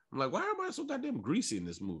 I'm like, why am I so goddamn greasy in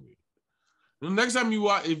this movie? The next time you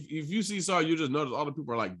watch, if you see Saw, you just notice all the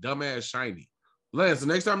people are like dumbass shiny. Lance, the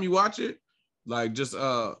next time you watch it, like just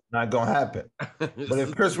not gonna happen. But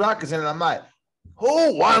if Chris Rock is in it, I'm like,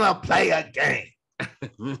 who wanna play a game?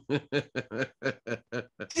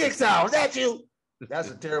 Jigsaw, is that you?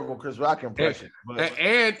 That's a terrible Chris Rock impression.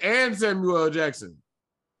 And Samuel L. Jackson.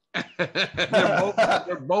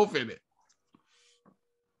 they're both in it.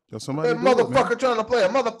 That motherfucker trying to play a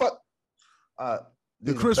motherfucker.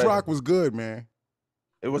 The Chris Rock was good, man.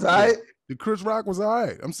 It was all right. The Chris Rock was all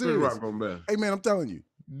right. I'm serious. Hey, man, I'm telling you.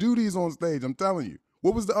 Duty's on stage. I'm telling you.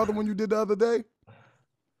 What was the other one you did the other day?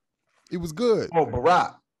 It was good. Oh,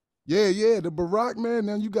 Barack. Yeah, the Barack, man.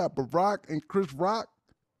 Now you got Barack and Chris Rock.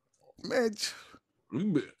 Man.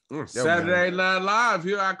 Saturday Night Live,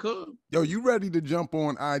 here I come. Yo, you ready to jump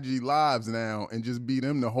on IG Lives now and just beat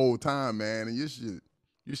them the whole time, man. And your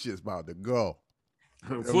shit's about to go.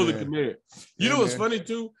 Fully committed. You know what's funny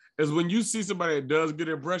too? Is when you see somebody that does good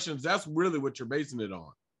impressions, that's really what you're basing it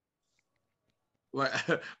on. Like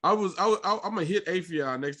I'm gonna hit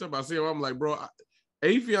Afion next time I see him. I'm like, bro,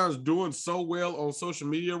 Afion's doing so well on social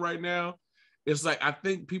media right now. It's like I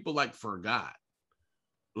think people like forgot.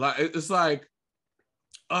 Like it's like,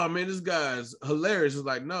 oh man, this guy's hilarious. It's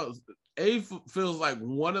like, no, feels like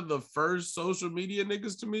one of the first social media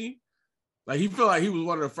niggas to me. Like he felt like he was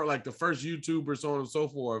one of the first, like the first YouTuber, so on and so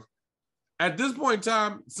forth. At this point in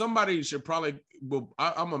time, somebody should probably. Well,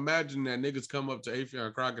 I'm imagining that niggas come up to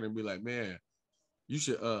Afion Crockett and be like, "Man, you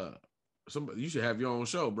should you should have your own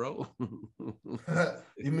show, bro."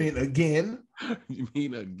 You mean again? You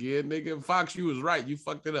mean again, nigga? Fox, you was right. You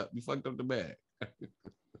fucked it up. You fucked up the bag.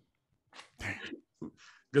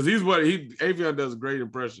 Because Afion does great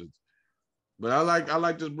impressions. But I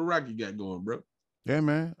like this Barack you got going, bro. Yeah,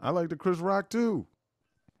 man. I like the Chris Rock too.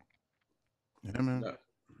 Yeah, man.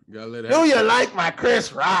 Gotta let Do you like my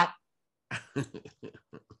Chris Rock?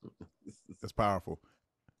 That's powerful.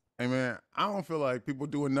 Hey, man, I don't feel like people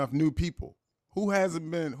do enough new people. Who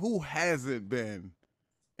hasn't been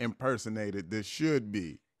impersonated that should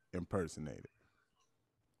be impersonated?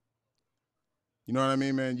 You know what I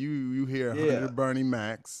mean, man? You hear 100 Bernie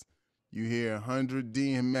Macs, you hear 100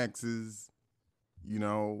 DMXs, you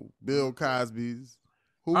know, Bill Cosby's.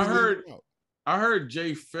 I heard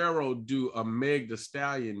Jay Farrow do a Meg Thee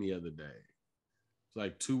Stallion the other day. It's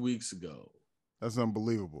like 2 weeks ago. That's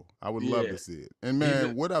unbelievable. I would love to see it. And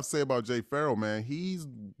man, what I say about Jay Farrow, man, he's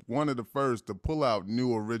one of the first to pull out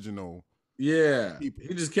new original. Yeah, people.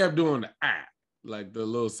 He just kept doing the like the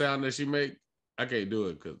little sound that she make. I can't do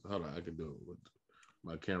it because hold on, I can do it with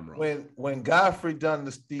my camera on. When Godfrey done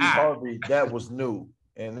the Steve Harvey, that was new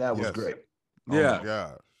and that was great. Oh my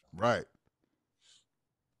gosh, right.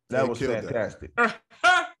 That was fantastic.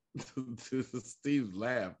 Steve's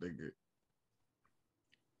laugh, nigga.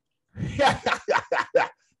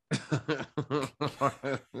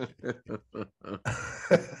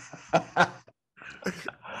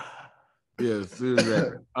 Yeah,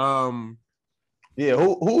 Susan. Yeah,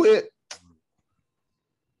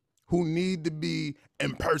 who need to be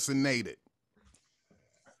impersonated?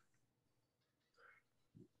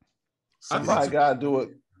 Somebody gotta do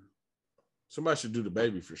it. Somebody should do the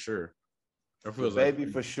baby for sure. The baby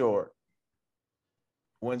for sure.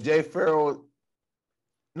 When Jay Farrow,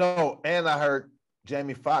 and I heard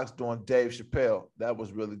Jamie Foxx doing Dave Chappelle. That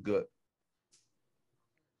was really good.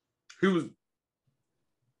 He was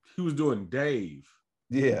doing Dave.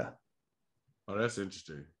 Yeah. Oh, that's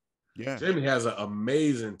interesting. Yeah. Jamie has an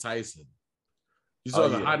amazing Tyson. You saw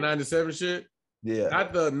the Hot 97 shit? Yeah.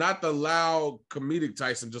 Not the loud comedic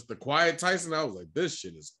Tyson, just the quiet Tyson. I was like, this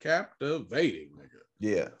shit is captivating, nigga.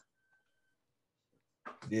 Yeah.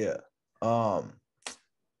 Yeah.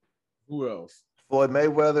 Who else? Floyd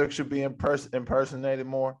Mayweather should be impersonated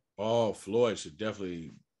more. Oh, Floyd should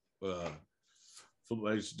definitely do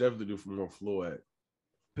more Floyd.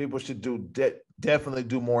 People should definitely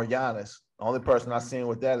do more Giannis. The only person I've seen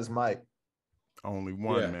with that is Mike. Only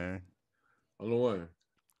one, man. Only one.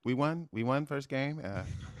 We won first game.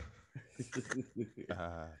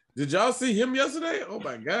 Did y'all see him yesterday? Oh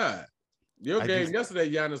my God. Your game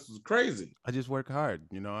yesterday, Giannis, was crazy. I just work hard.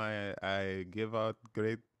 You know, I give out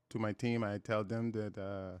great to my team. I tell them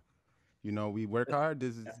that we work hard.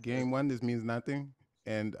 This is game one. This means nothing.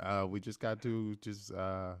 And we just got to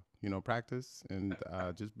practice and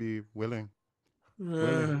just be willing.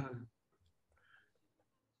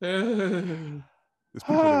 It's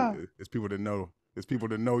people that know. It's people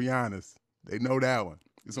that know Giannis. They know that one.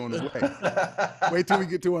 It's on the way. Wait till we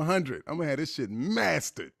get to 100. I'm gonna have this shit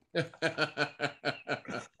mastered.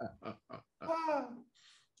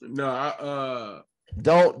 No,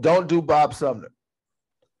 don't do Bob Sumner.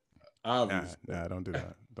 Nah, don't do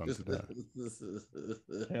that. Don't do that.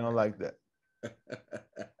 I don't like that.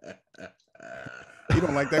 You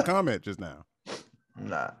don't like that comment just now.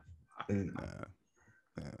 Nah. I'm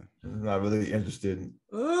not really interested in.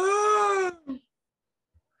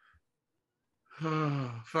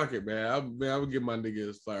 Fuck it, man. I would give my nigga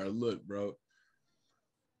his fire look, bro.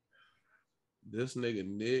 This nigga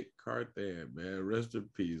Nick Carthan, man, rest in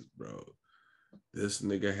peace, bro. This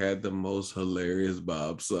nigga had the most hilarious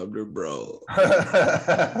Bob Sumner, bro.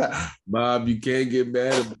 Bob, you can't get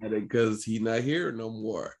mad about it because he not here no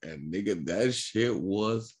more. And nigga, that shit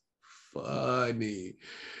was funny.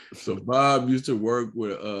 So Bob used to work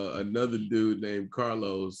with another dude named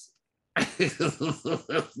Carlos.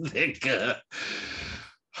 Nigga.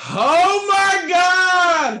 Oh my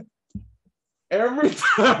God! Every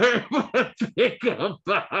time I think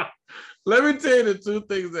about, let me tell you the two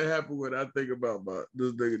things that happen when I think about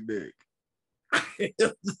this nigga Nick.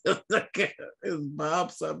 His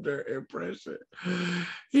Bob Sumner impression.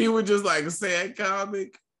 He would just like say a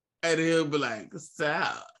comic, and he'll be like, "So,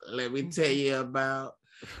 let me tell you about."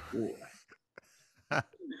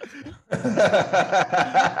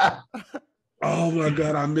 Oh my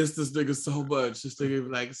God, I miss this nigga so much. This nigga be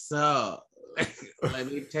like, so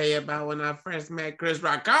Let me tell you about when I first met Chris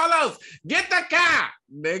Rock. Carlos, get the car,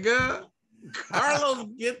 nigga. Carlos,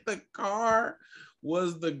 get the car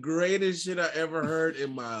was the greatest shit I ever heard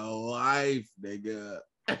in my life, nigga.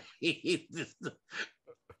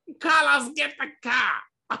 Carlos, get the car.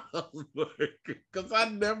 Because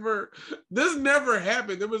this never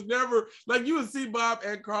happened. There was never, like, you would see Bob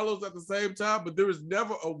and Carlos at the same time, but there was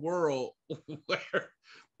never a world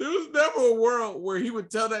where he would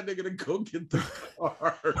tell that nigga to go get the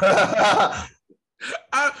car.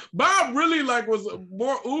 Bob really was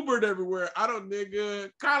more Ubered everywhere.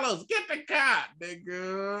 Carlos, get the car,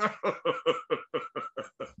 nigga.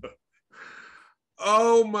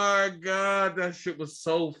 Oh my God, that shit was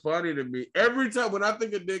so funny to me. Every time when I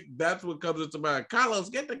think of Nick, that's what comes into mind.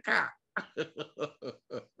 Carlos, get the car.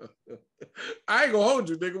 I ain't gonna hold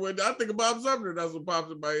you, nigga. When I think of Bob Sumner, that's what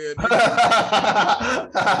pops in my head.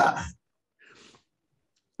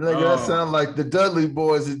 Nigga, that sound like the Dudley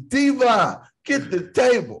Boys and Devon, get the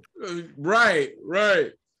table. Right.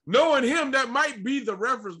 Knowing him, that might be the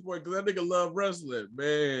reference point because that nigga love wrestling,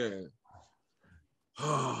 man.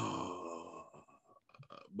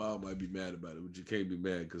 Bob might be mad about it, but you can't be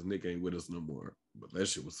mad because Nick ain't with us no more. But that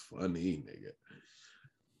shit was funny, nigga.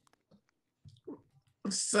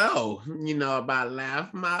 So, about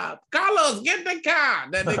Laugh Mob. Carlos, get the car.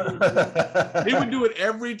 That nigga, he would do it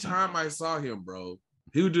every time I saw him, bro.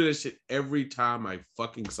 He would do that shit every time I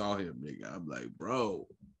fucking saw him, nigga. I'm like, bro,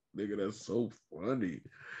 nigga, that's so funny.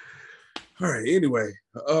 All right, anyway.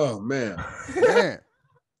 Oh, man.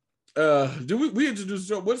 Do we introduce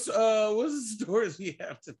the show? What's the stories we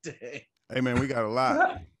have today? Hey man, we got a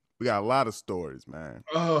lot. We got a lot of stories, man.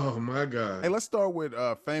 Oh my God. Hey, let's start with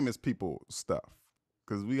famous people stuff.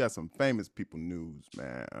 Cause we got some famous people news,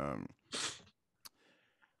 man.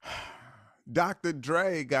 Dr.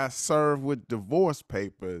 Dre got served with divorce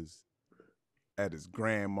papers at his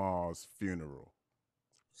grandma's funeral.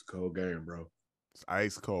 It's a cold game, bro. It's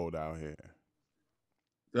ice cold out here.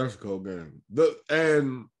 That's a cold game.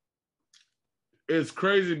 And it's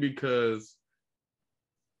crazy because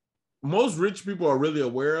most rich people are really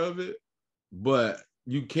aware of it, but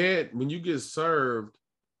you can't, when you get served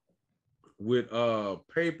with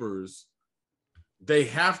papers, they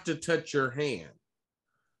have to touch your hand.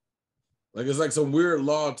 Like, it's like some weird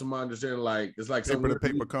law to my understanding. Like, it's like paper to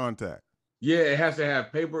paper contact. Yeah, it has to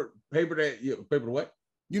have paper to what?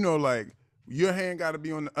 Like your hand got to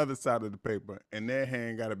be on the other side of the paper and their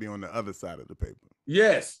hand got to be on the other side of the paper.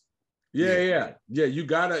 Yes. Yeah. You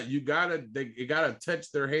gotta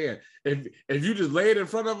touch their hand. If you just lay it in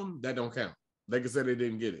front of them, that don't count. They can say they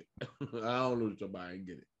didn't get it. I don't know what you're about. I didn't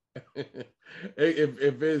get it.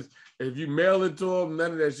 if you mail it to them,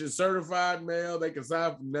 none of that shit certified mail, they can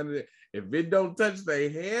sign for none of that. If it don't touch their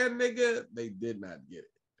hand, nigga, they did not get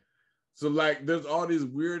it. So like, there's all these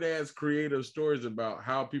weird ass creative stories about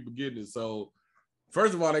how people get it. So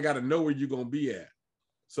first of all, they got to know where you're gonna be at.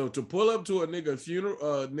 So to pull up to a nigga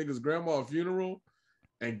funeral, nigga's grandma's funeral,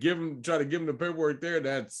 and try to give him the paperwork there,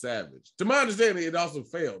 that's savage. To my understanding, it also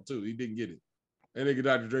failed too. He didn't get it. And nigga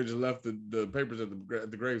Dr. Dre just left the papers at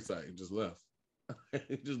the gravesite and just left.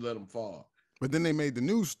 He just let them fall. But then they made the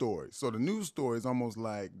news story. So the news story is almost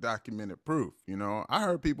like documented proof, I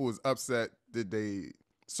heard people was upset that they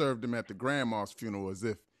served him at the grandma's funeral as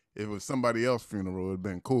if it was somebody else's funeral, it would have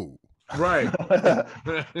been cool. Right.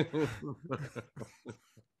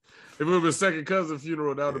 If it was a second cousin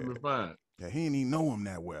funeral, that would have been fine. Yeah, he didn't even know him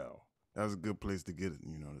that well. That was a good place to get it,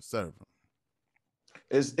 to serve him.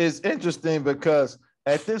 It's interesting because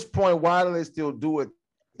at this point, why do they still do it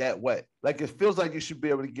that way? Like, it feels like you should be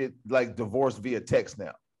able to get like divorced via text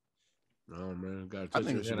now. Oh man, gotta touch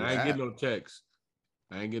it. And I ain't getting no text.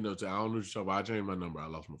 I don't know what you're talking about. I changed my number. I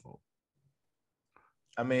lost my phone.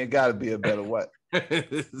 I mean, it got to be a better way. we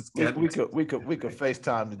could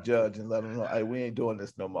FaceTime the judge and let him know, hey, we ain't doing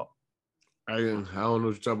this no more. I don't know what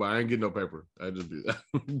you're talking about. I ain't getting no paper. I just do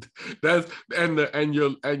that.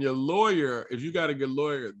 And your lawyer, if you got a good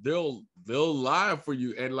lawyer, they'll lie for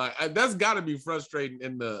you. And like, that's got to be frustrating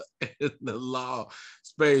in the law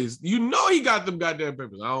space. He got them goddamn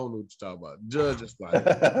papers. I don't know what you're talking about. Judge is like,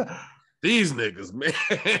 these niggas, man.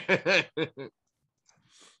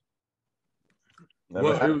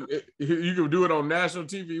 Well, you can do it on national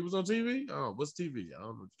TV. It was on TV? Oh, what's TV? I don't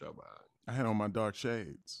know what you're talking about. I had on my dark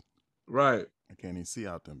shades. Right. I can't even see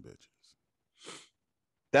out them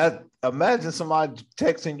bitches. Imagine somebody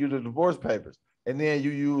texting you the divorce papers, and then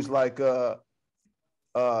you use like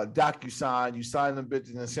DocuSign. You sign them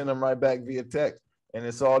bitches and send them right back via text, and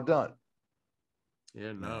it's all done.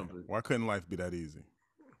 Yeah, no. Why couldn't life be that easy?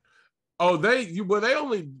 they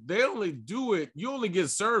only do it. You only get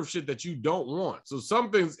served shit that you don't want. So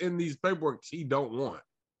some things in these paperwork he don't want.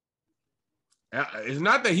 It's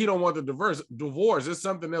not that he don't want the divorce. It's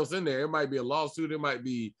something else in there. It might be a lawsuit. It might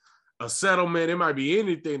be a settlement. It might be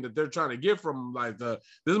anything that they're trying to get from him. Like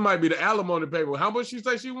this might be the alimony paper. How much she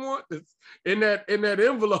say she want? It's in that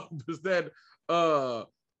envelope is that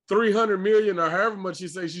 300 million or however much she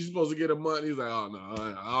say she's supposed to get a month. He's like, oh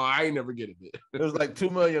no, I ain't never get it. It was like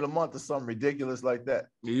 $2 million a month or something ridiculous like that.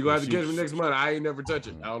 You gonna have to get me next month. I ain't never touch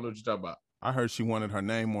it. I don't know what you're talking about. I heard she wanted her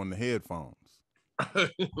name on the headphones.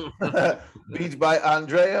 Beach by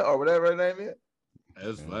Andrea or whatever her name is.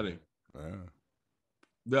 That's funny.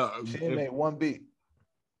 Yeah. She ain't made one beat.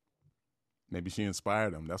 Maybe she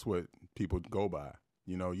inspired them. That's what people go by.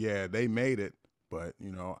 Yeah, they made it, but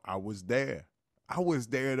I was there. I was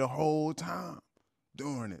there the whole time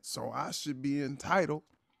doing it, so I should be entitled.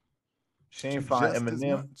 She ain't find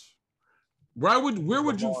Eminem. Where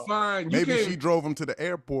would you find? Maybe she drove him to the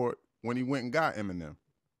airport when he went and got Eminem.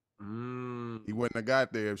 He wouldn't have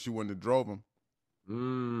got there if she wouldn't have drove him.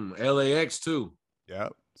 LAX too.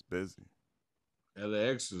 Yep, it's busy.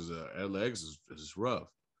 LAX is rough.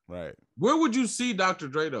 Right. Where would you see Dr.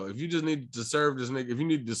 Dre though? If you just needed to serve this nigga, if you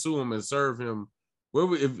needed to sue him and serve him, where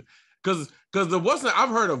would because I've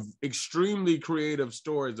heard of extremely creative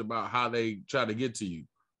stories about how they try to get to you.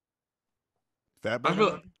 Fat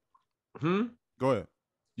Burger? Go ahead.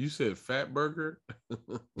 You said Fat Burger?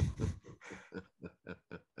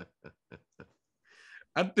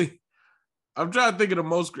 I'm trying to think of the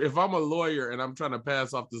most. If I'm a lawyer and I'm trying to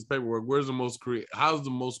pass off this paperwork, how's the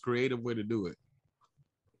most creative way to do it?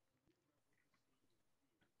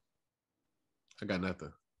 I got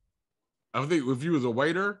nothing. I think if you was a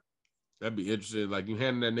waiter, that'd be interesting. Like you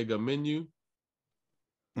handing that nigga a menu,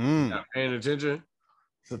 not paying attention.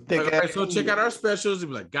 So check out our specials. You'd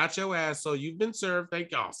be like, got your ass. So you've been served.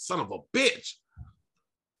 Thank y'all, son of a bitch.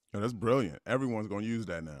 Oh, that's brilliant. Everyone's gonna use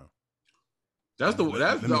that now. That's the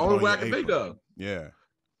only way I can think of. Yeah.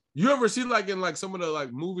 You ever see like in like some of the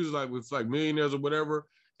like movies like with like millionaires or whatever,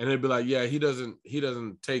 and they'd be like, yeah, he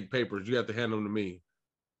doesn't take papers. You have to hand them to me.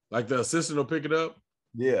 Like the assistant will pick it up.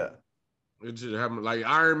 Yeah. It should happen like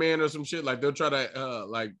Iron Man or some shit. Like they'll try to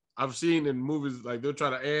like I've seen in movies like they'll try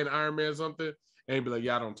to add Iron Man something and be like,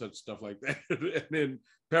 yeah, I don't touch stuff like that. And then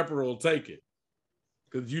Pepper will take it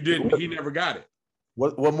because he never got it.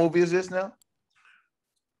 What movie is this now?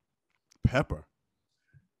 Pepper.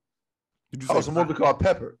 Did you say it's a movie called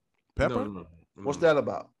Pepper? Pepper? No. What's that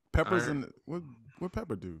about? Pepper's what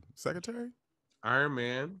Pepper do? Secretary? Iron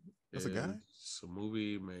Man. That's a guy? It's a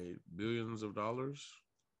movie made billions of dollars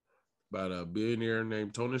about a billionaire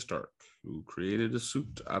named Tony Stark who created a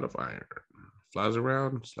suit out of iron. Flies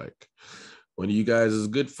around. It's like one of you guys is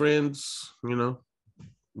good friends, one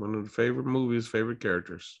of the favorite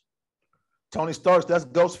characters. Tony Stark, that's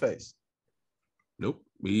Ghostface. Nope.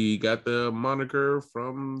 We got the moniker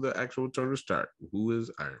from the actual Tony Stark, who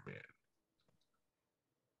is Iron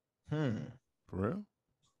Man. For real?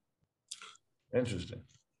 Interesting.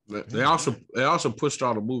 They also pushed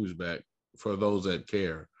all the movies back for those that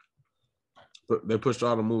care. But they pushed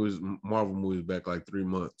all the Marvel movies back like 3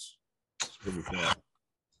 months. It's really bad.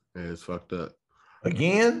 And it's fucked up.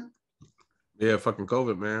 Again? Yeah, fucking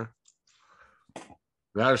COVID, man.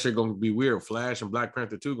 That shit gonna be weird. Flash and Black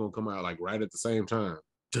Panther 2 gonna come out like right at the same time.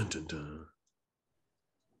 Dun, dun, dun.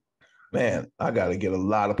 Man, I gotta get a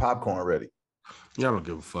lot of popcorn ready. Yeah, I don't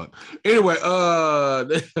give a fuck. Anyway,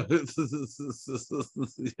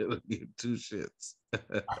 give 2 shits.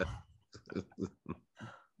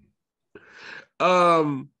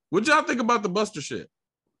 What y'all think about the Busta shit?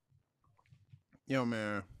 Yo,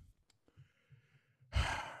 man.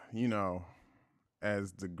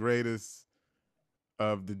 As the greatest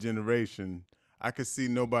of the generation, I could see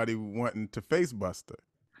nobody wanting to face Busta.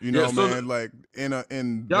 Man, like y'all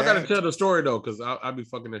gotta tell the story though, because I'll be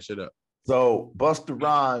fucking that shit up. So Busta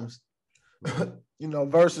Rhymes,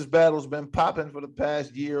 versus battles been popping for the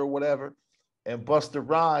past year or whatever, and Busta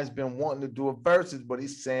Rhymes been wanting to do a versus, but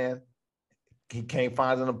he's saying he can't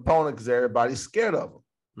find an opponent because everybody's scared of him.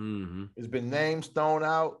 Mm-hmm. There's been names thrown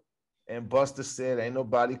out, and Busta said ain't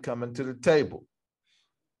nobody coming to the table.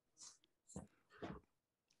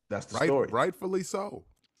 That's the story. Rightfully so.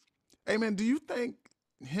 Hey man, do you think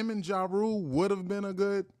him and Ja Rule would have been a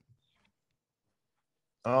good?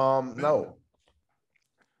 No.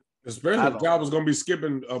 Especially if Ja was gonna be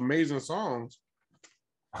skipping amazing songs.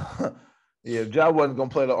 Yeah, if Ja wasn't gonna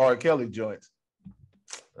play the R. Kelly joints.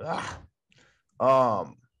 I've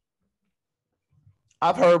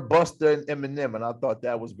heard Busta and Eminem, and I thought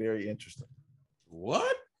that was very interesting.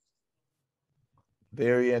 What?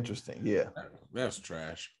 Very interesting. Yeah. That's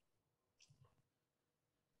trash.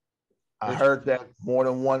 I heard that more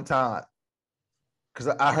than one time.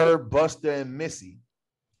 Because I heard Busta and Missy.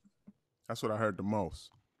 That's what I heard the most.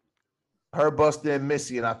 Heard Busta and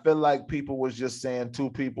Missy, and I feel like people was just saying two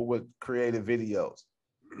people with creative videos.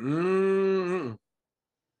 Mm-hmm.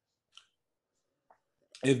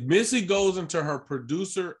 If Missy goes into her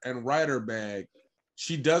producer and writer bag,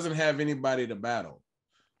 she doesn't have anybody to battle.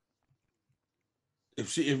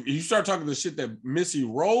 If you start talking the shit that Missy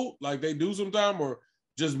wrote, like they do sometime, or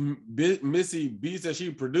just Missy beats that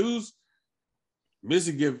she produced,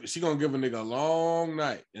 she gonna give a nigga a long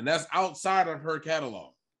night, and that's outside of her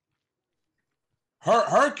catalog.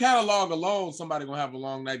 Her catalog alone, somebody gonna have a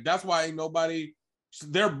long night. That's why ain't nobody.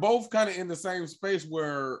 They're both kind of in the same space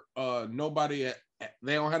where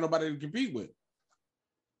they don't have nobody to compete with.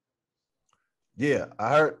 Yeah,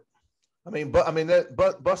 I heard.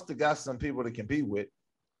 But Busta got some people to compete with.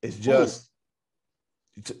 It's just,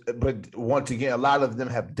 but once again, a lot of them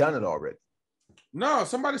have done it already. No,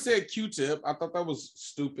 somebody said Q-Tip. I thought that was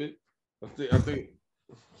stupid. I think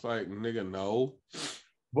it's like, nigga, no.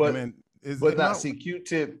 But see,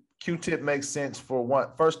 Q-Tip makes sense for one.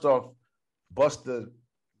 First off, Busta,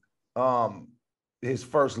 his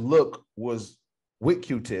first look was with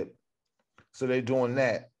Q-Tip, so they're doing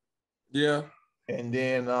that. Yeah. And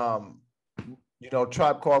then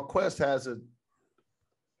Tribe Called Quest has an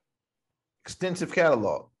extensive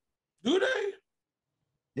catalog. Do they?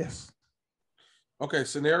 Yes. Okay,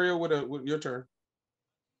 scenario with your turn.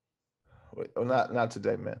 Wait, not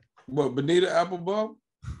today, man. What, Bonita Applebum?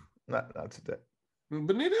 Not today.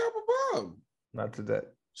 Bonita Applebum. Not today.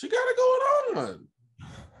 She got it going on.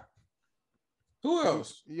 Who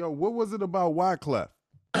else? Yo, what was it about Wyclef?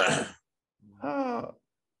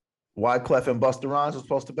 Wyclef and Busta Rhymes were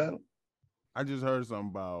supposed to battle? I just heard something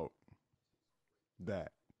about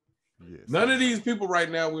that. Yes. None of these people right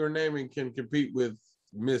now we were naming can compete with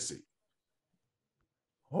Missy.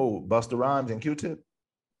 Oh, Busta Rhymes and Q-Tip?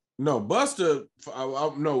 No, Busta.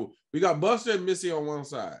 No, we got Busta and Missy on one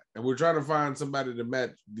side, and we're trying to find somebody to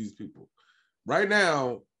match these people. Right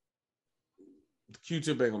now,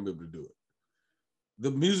 Q-Tip ain't gonna be able to do it.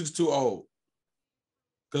 The music's too old.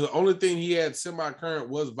 Because the only thing he had semi-current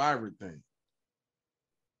was Vibrant Thing.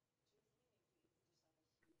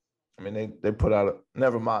 I mean, they put out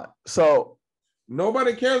never mind. So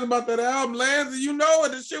nobody cares about that album, Lance. You know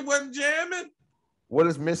it. This shit wasn't jamming. What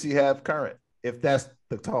does Missy have current? If that's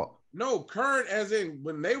the talk. No, current as in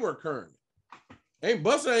when they were current.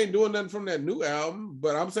 Busta ain't doing nothing from that new album,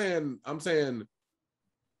 but I'm saying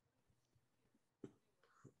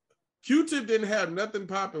Q-Tip didn't have nothing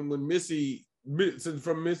popping when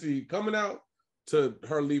from Missy coming out to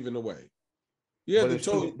her leaving away. Yeah,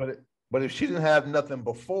 but if she didn't have nothing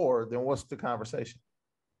before, then what's the conversation?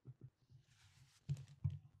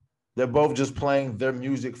 They're both just playing their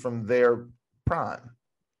music from their prime.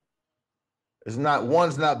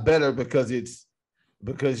 One's not better because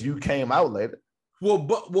you came out later. Well,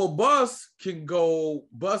 Bus can go.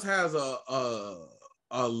 Bus has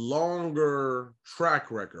a longer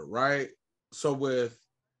track record, right? So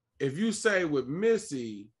if you say with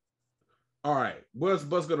Missy, all right, what's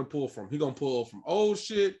Bus gonna pull from? He gonna pull from old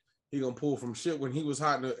shit. He gonna pull from shit when he was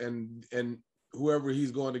hot, and whoever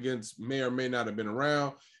he's going against may or may not have been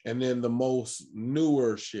around, and then the most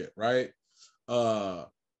newer shit, right?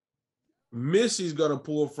 Missy's gonna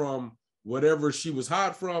pull from whatever she was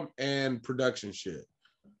hot from and production shit.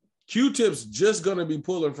 Q-Tip's just gonna be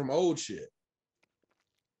pulling from old shit.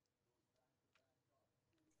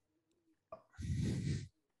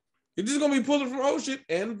 He's just gonna be pulling from old shit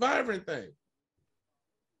and Vibrant Thing.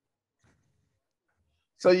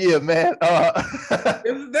 So yeah, man. That's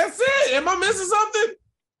it. Am I missing something?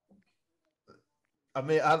 I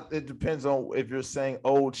mean, it depends on if you're saying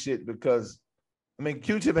old shit because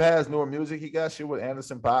Q-Tip has newer music. He got shit with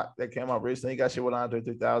Anderson .Paak that came out recently. He got shit with Andre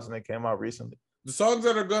 3000 that came out recently. The songs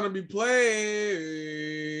that are gonna be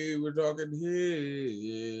played, we're talking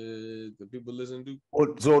hits that people listen to.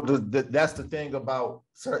 So that's the thing about,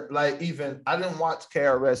 like, even I didn't watch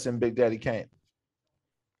KRS and Big Daddy Kane.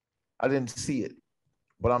 I didn't see it,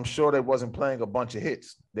 but I'm sure they wasn't playing a bunch of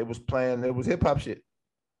hits. It was hip hop shit.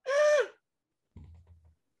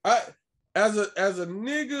 As a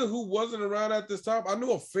nigga who wasn't around at this time, I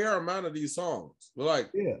knew a fair amount of these songs. But like,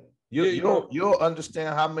 you'll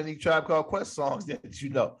understand how many Tribe Called Quest songs that you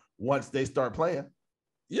know once they start playing.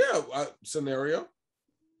 Yeah, scenario.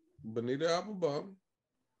 Bonita Applebum.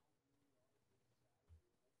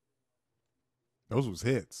 Those was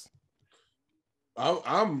hits. Lance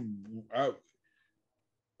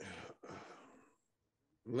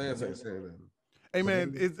ain't saying that. Hey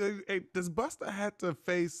man, does Busta have to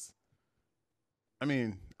face? I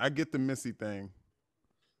mean, I get the Missy thing,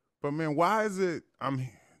 but man, why is it? I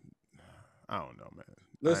don't know, man.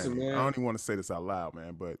 Listen, I man. don't even want to say this out loud,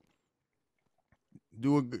 man. But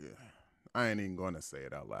I ain't even going to say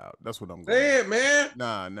it out loud. That's what I'm going. Say it, man.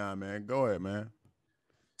 Nah, man. Go ahead, man.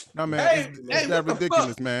 Nah, man. It's that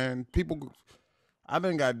ridiculous, man. People, I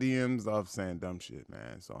done got DMs of saying dumb shit,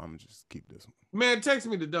 man. So I'm just keep this one. Man, text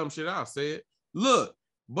me the dumb shit. I'll say it. Look,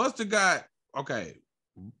 Busta got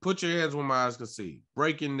Put your hands where my eyes can see.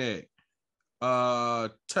 Break your neck.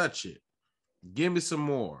 Touch it. Give me some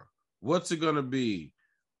more. What's it gonna be?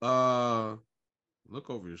 Look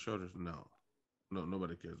over your shoulders. No,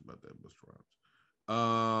 nobody cares about that, Busta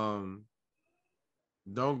Rhymes.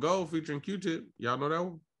 Don't Go featuring Q-Tip. Y'all know that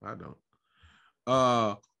one? I don't.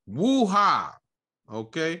 Woo-ha.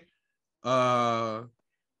 Okay.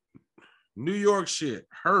 New York shit.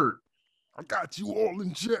 Hurt. I got you all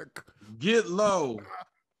in check. Get Low.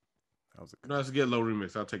 No, it's a Get Low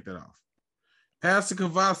remix. I'll take that off. Pastor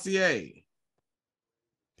Cavassier.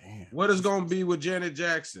 Damn. What is gonna be with Janet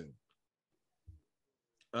Jackson?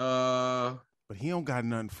 But he don't got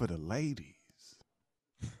nothing for the ladies.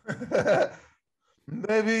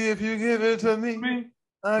 Maybe if you give it to me,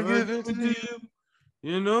 I'll give it to you.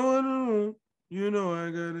 You know I don't. You know I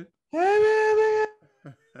got it.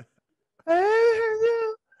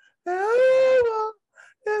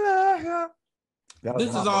 This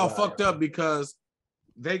is all fucked up because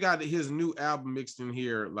they got his new album mixed in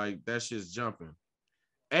here. Like that shit's jumping.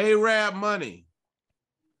 A-Rap Money.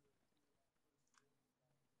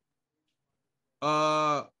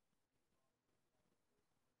 I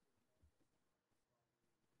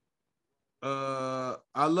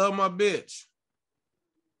Love My Bitch.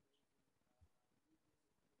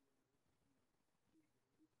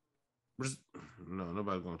 No,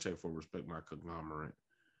 nobody's gonna check for Respect My Conglomerate.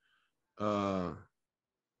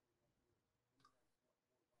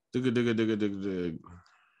 Dig.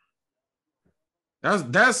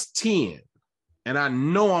 That's 10. And I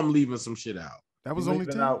know I'm leaving some shit out. That was only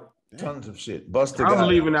 10? Out tons of shit. Busta I'm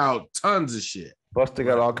leaving out tons of shit. Busta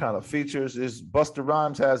got all kind of features. Busta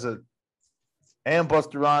Rhymes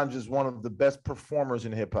Busta Rhymes is one of the best performers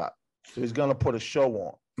in hip hop. So he's gonna put a show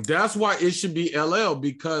on. That's why it should be LL,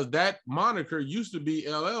 because that moniker used to be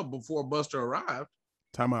LL before Busta arrived.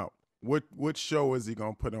 Time out. What show is he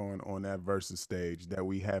gonna put on that versus stage that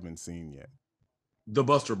we haven't seen yet? The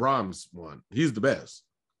Busta Rhymes one. He's the best.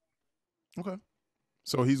 Okay.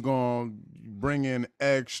 So he's gonna bring in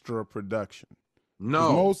extra production.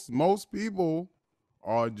 No. Most people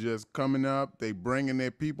are just coming up, they bringing their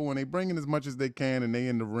people, and they bringing as much as they can, and they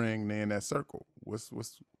in the ring, they in that circle.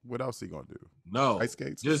 What else he gonna do? No, ice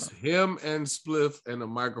skates. Just him and Spliff and a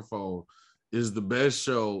microphone is the best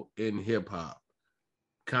show in hip hop,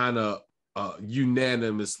 kind of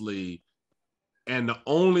unanimously. And the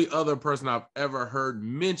only other person I've ever heard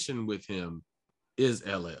mention with him is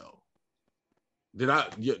LL.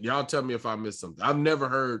 Y'all tell me if I missed something? I've never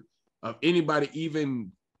heard of anybody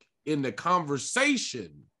even in the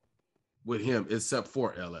conversation with him except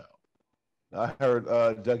for LL. I heard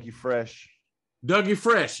Dougie Fresh. Dougie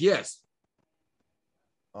Fresh, yes.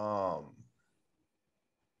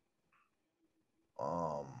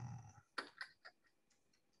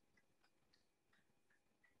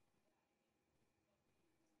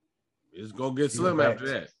 Let's go get Slim after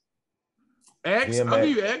that. X, DMX. I'll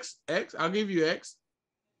give you X. I'll give you X.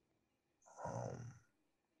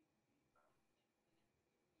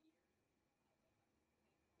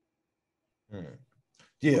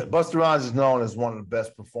 Yeah, Busta Rhymes is known as one of the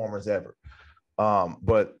best performers ever.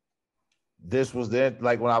 But this was then,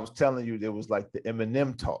 like when I was telling you, there was like the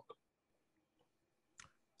Eminem talk.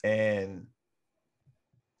 And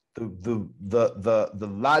the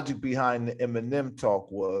logic behind the Eminem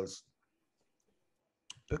talk was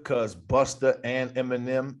because Busta and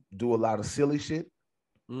Eminem do a lot of silly shit.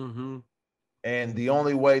 Mm-hmm. And the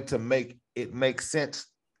only way to make it make sense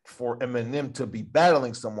for Eminem to be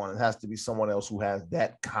battling someone, it has to be someone else who has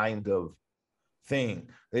that kind of thing.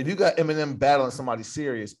 If you got Eminem battling somebody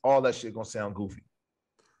serious, all that shit gonna sound goofy.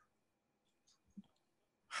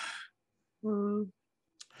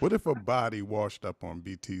 What if a body washed up on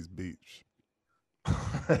BT's beach?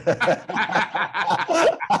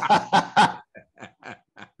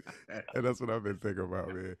 And that's what I've been thinking about,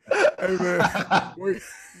 man. Hey, man.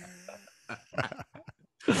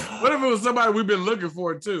 What if it was somebody we've been looking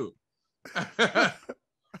for too?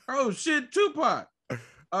 Oh shit, Tupac.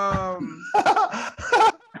 I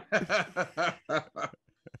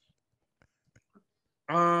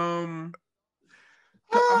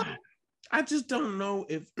just don't know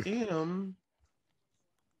if M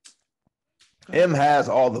M has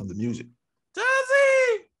all of the music. Does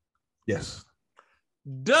he? Yes.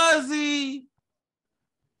 Does he?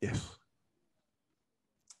 Yes.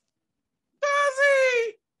 Does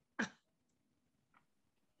he?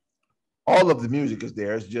 All of the music is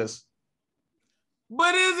there. It's just.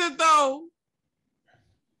 But is it though?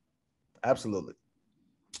 Absolutely.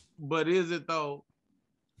 But is it though?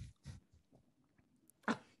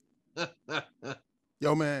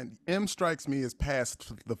 Yo, man, M strikes me as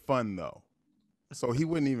past the fun though, so he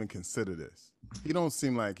wouldn't even consider this. He don't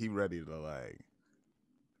seem like he ready to like.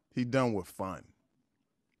 He done with fun.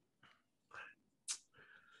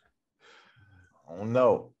 I don't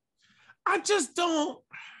know. I just don't.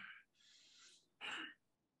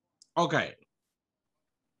 Okay.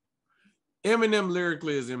 Eminem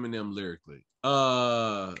lyrically is Eminem lyrically.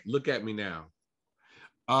 Look at me now.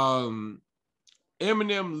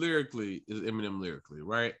 Eminem lyrically is Eminem lyrically,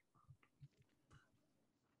 right?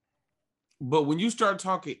 But when you start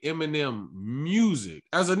talking Eminem music,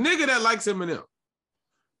 as a nigga that likes Eminem,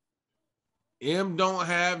 M don't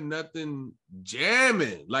have nothing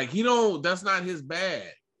jamming. Like he don't, that's not his bag.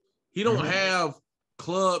 He don't have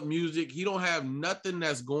club music. He don't have nothing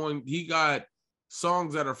that's going, he got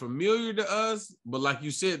songs that are familiar to us, but like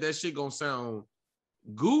you said, that shit gonna sound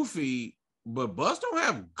goofy, but Bus don't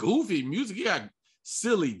have goofy music. He got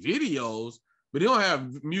silly videos, but he don't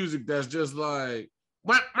have music that's just like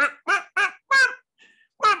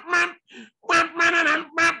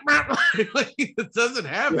it doesn't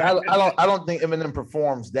have I don't think Eminem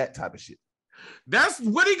performs that type of shit. That's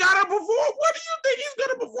what he gotta perform. What do you think he's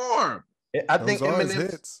gonna perform? I think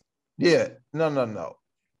Eminem hits. Yeah, no.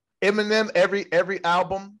 Eminem, every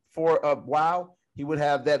album for a while, he would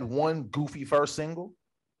have that one goofy first single,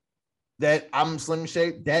 that I'm Slim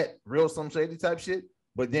Shady, that real Slim Shady type shit.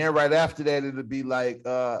 But then right after that, it'd be like,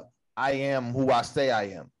 I am who I say I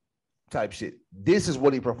am type shit. This is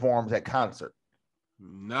what he performs at concert.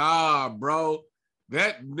 Nah, bro.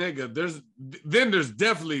 That nigga, this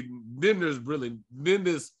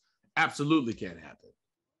absolutely can't happen.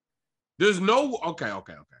 There's no, okay.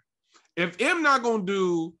 If M not gonna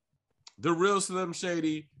do the real Slim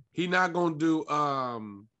Shady, he not gonna do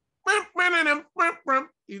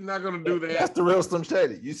he's not gonna do that. That's the real Slim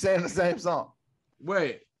Shady. You saying the same song.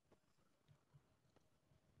 Wait.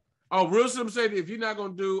 Oh, real Slim Shady, if you're not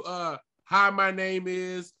gonna do Hi My Name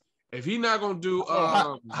Is, if he not gonna do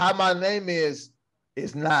Hi My Name Is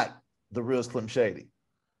not the real Slim Shady.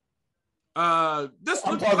 This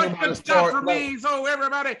looks like a job for me, so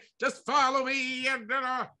everybody just follow me. And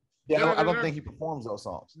yeah, I don't think he performs those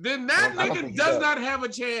songs. Then that nigga does not have a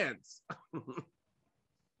chance.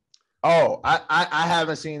 Oh, I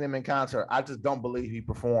haven't seen him in concert. I just don't believe he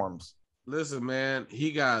performs. Listen, man,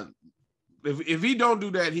 he got, if he don't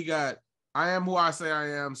do that, he got I Am Who I Say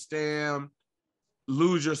I Am, Stam,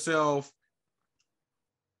 Lose Yourself.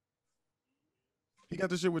 He got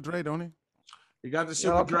the shit with Dre, don't he? He got the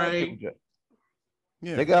shit with Dre.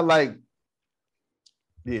 Yeah. They got like,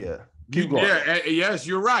 yeah. Keep going. Yeah, yes,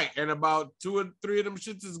 you're right. And about 2 or 3 of them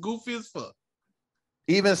shits is goofy as fuck.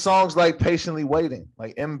 Even songs like Patiently Waiting.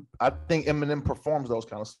 Like I think Eminem performs those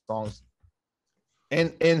kind of songs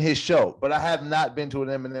in his show, but I have not been to an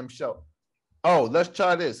Eminem show. Oh, let's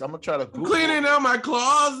try this. I'm gonna try to Google. Cleaning out my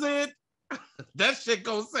closet. That shit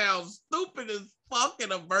gonna sound stupid as fuck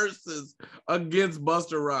in a verses against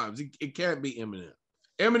Busta Rhymes. It can't be Eminem.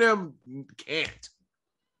 Eminem can't.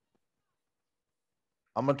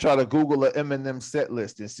 I'm gonna try to Google an Eminem set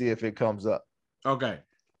list and see if it comes up. Okay.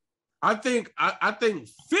 I think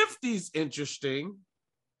 50's interesting.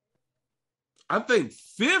 I think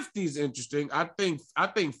 50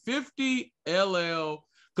 LL,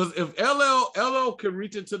 because if LL can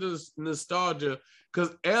reach into the nostalgia, because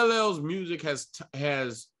LL's music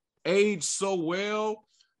has aged so well.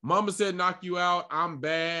 Mama Said Knock You Out, I'm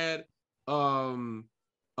Bad, Hey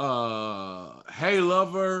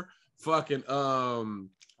Lover, fucking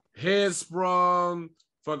Headsprung,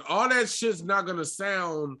 fuck, all that shit's not gonna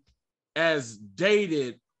sound as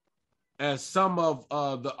dated as some of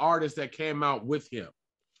the artists that came out with him.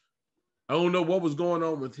 I don't know what was going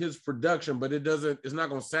on with his production, but it's not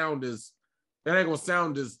gonna sound as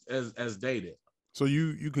dated. So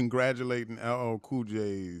you congratulating LL Cool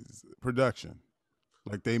J's production,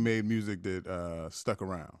 like they made music that stuck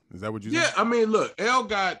around. Is that what you? Yeah, I mean, look, L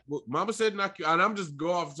got Mama Said Knock You Out, and I'm just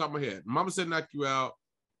go off the top of my head. Mama Said Knock You Out,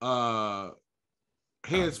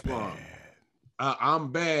 Headsprung,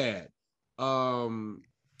 I'm Bad.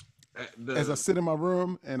 As I sit in my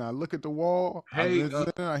room and I look at the wall, hey,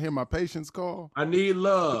 I hear my patients call. I Need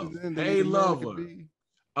Love. Hey Lover.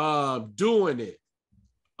 Doing It.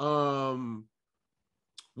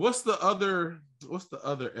 What's the other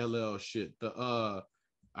LL shit?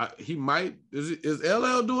 Is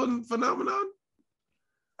LL doing Phenomenon?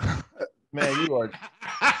 Man,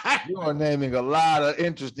 you are naming a lot of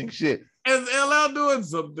interesting shit. Is LL doing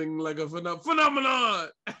something like a phenomenon?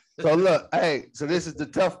 So look, hey, so this is the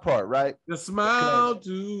tough part, right? The smile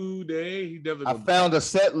today. He definitely. I found a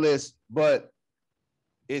set list, but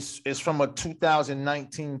it's from a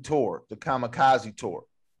 2019 tour, the Kamikaze tour.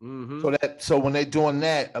 Mm-hmm. So when they're doing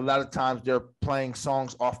that, a lot of times they're playing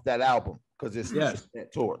songs off that album because it's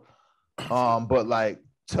that tour. But like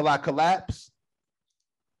Till I Collapse.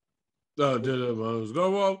 Go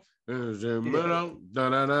off. He's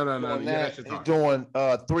doing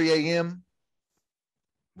 3 a.m.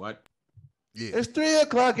 What? Yeah. It's 3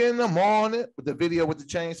 o'clock in the morning with the video with the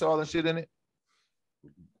chainsaw and shit in it.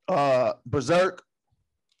 Berserk.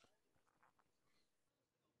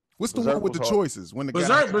 What's the one with the choices? When the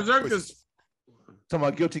Berserk is talking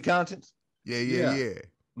about Guilty Conscience. Yeah.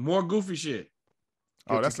 More goofy shit.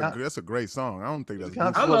 Oh, that's a great song. I don't think that's goofy.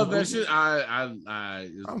 I love that shit. I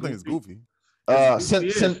don't think it's goofy.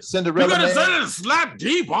 Cinderella. You gonna say it slap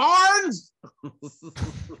D Barnes?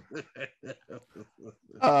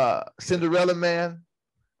 Cinderella Man.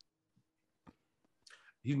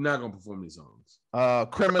 He's not gonna perform these songs.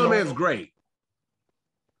 Criminal Man's great.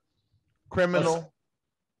 Criminal.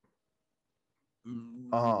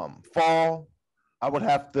 Fall. I would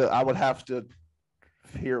have to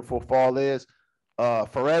hear for Fall is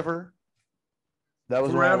Forever. That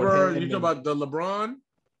was Forever. You talking about the LeBron?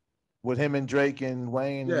 With him and Drake and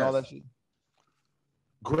Wayne and all that shit.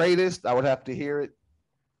 Greatest, I would have to hear it.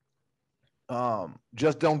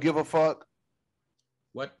 Just Don't Give a Fuck.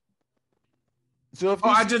 What? So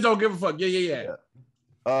I just don't give a fuck. Yeah.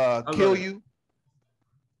 Kill You.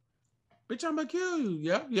 Bitch, I'm gonna kill you.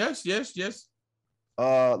 Yeah, yes.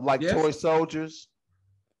 Toy Soldiers.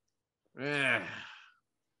 Yeah.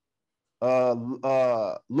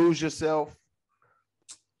 Lose Yourself.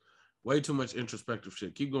 Way too much introspective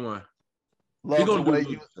shit. Keep going.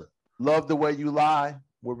 Love the Way You Lie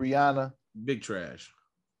with Rihanna. Big trash.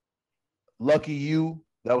 Lucky You.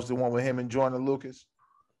 That was the one with him and Jordan Lucas.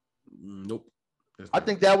 Nope. I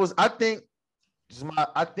think that was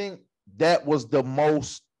the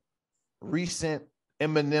most recent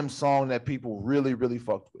Eminem song that people really, really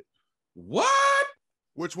fucked with. What?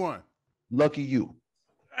 Which one? Lucky You.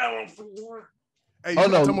 Hey,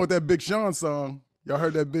 talking about that Big Sean song. Y'all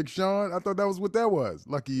heard that Big Sean? I thought that was what that was.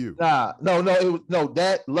 Lucky You. Nah, no,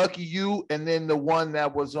 that Lucky You, and then the one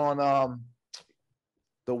that was on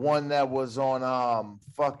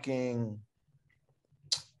fucking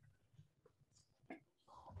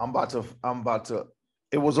I'm about to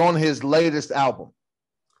it was on his latest album.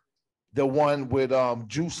 The one with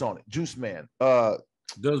Juice on it, Juice Man. Does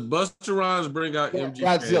Busta Rhymes bring out MGK?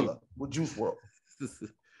 Godzilla with Juice WRLD.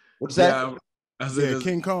 What's that?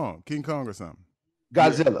 King Kong or something.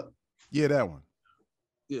 Godzilla. Yeah, that one.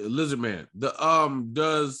 Yeah, Lizard Man.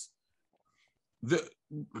 Let's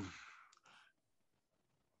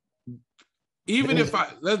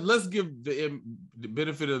give the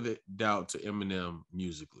benefit of the doubt to Eminem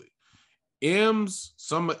musically.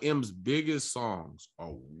 Some of M's biggest songs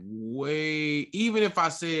are even if I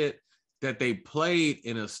said that they played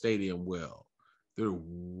in a stadium well, they're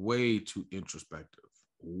way too introspective,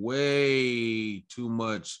 way too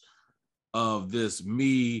much of this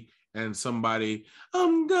me and somebody,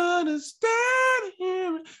 I'm gonna stand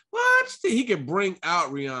here and watch. He can bring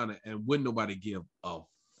out Rihanna and wouldn't nobody give a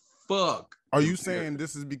fuck. Are you saying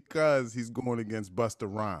this is because he's going against Busta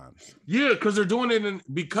Rhymes? Yeah, because they're doing it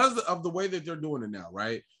because of the way that they're doing it now,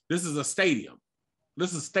 right? This is a stadium.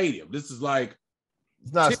 This is like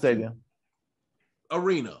it's not a stadium.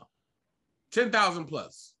 Arena. 10,000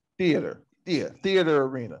 plus. Theater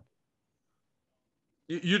arena.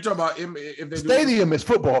 You're talking about if they stadium is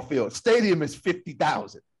football field. Stadium is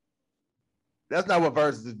 50,000. That's not what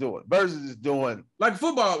Versus is doing. Versus is doing like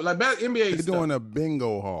football, like NBA. They're doing a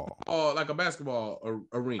bingo hall, like a basketball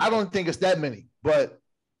arena. I don't think it's that many, but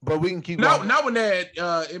we can keep. Not when they're at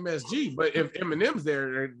MSG, but if Eminem's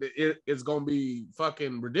there, it's gonna be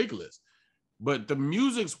fucking ridiculous. But the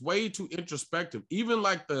music's way too introspective. Even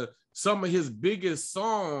like some of his biggest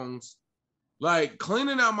songs, like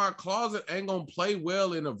Cleaning Out My Closet, ain't gonna play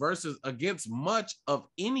well in a versus against much of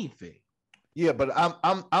anything. Yeah, but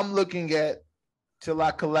I'm looking at Till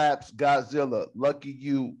I Collapse, Godzilla, Lucky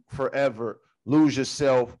You, Forever, Lose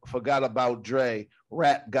Yourself, Forgot About Dre,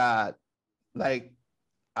 Rap God. Like,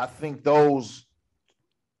 I think those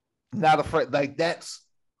Not Afraid, like that's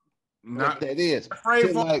not what that is.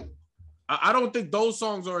 Afraid for, I don't think those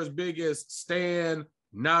songs are as big as Stan,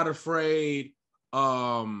 Not Afraid,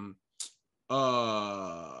 I'm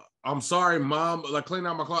sorry, Mom, like clean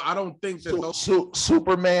out my clothes. I don't think that those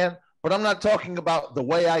Superman, but I'm not talking about the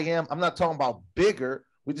way I am. I'm not talking about bigger.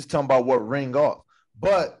 We're just talking about what ring off.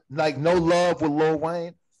 But like No Love with Lil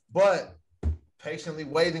Wayne, but Patiently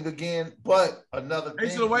Waiting again. But another thing,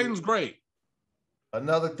 Patiently Waiting's great.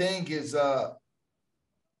 Another thing is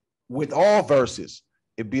with all verses,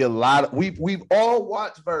 it'd be a lot of we've all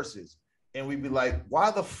watched verses and we'd be like, why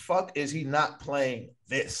the fuck is he not playing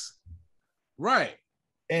this? Right.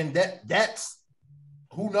 And that's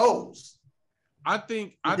who knows. I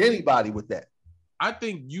think anybody with that. I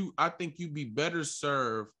think you'd be better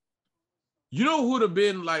served. You know who would have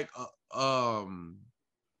been like I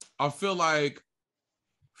feel like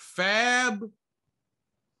Fab,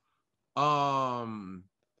 I'm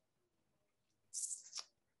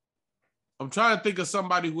trying to think of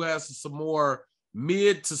somebody who has some more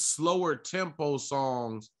mid to slower tempo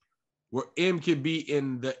songs where M can be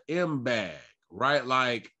in the M bag, right?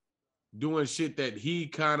 Like doing shit that he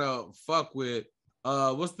kind of fuck with.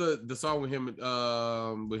 What's the song with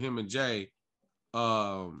him and Jay?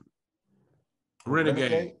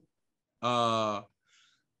 Renegade.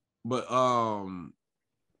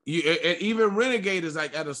 Even Renegade is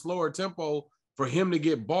like at a slower tempo for him to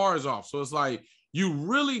get bars off. So it's like you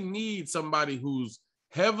really need somebody who's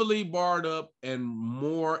heavily barred up and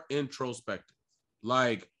more introspective.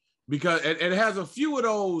 Like, because it has a few of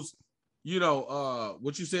those, you know,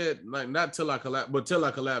 what you said, like not Till I Collapse, but Till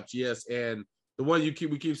I Collapse, yes. And the one we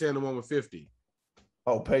keep saying, the one with 50.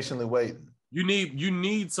 Oh, Patiently Waiting. You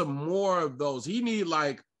need some more of those. He need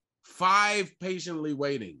like 5 Patiently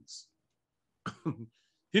Waitings.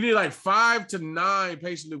 He need like 5 to 9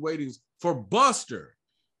 Patiently Waitings for Buster,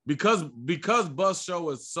 because Bus Show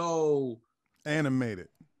is so animated,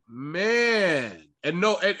 man.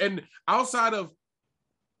 And outside of,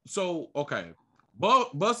 so okay,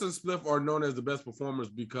 Bus and Spliff are known as the best performers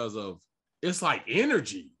because of, it's like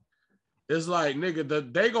energy. It's like,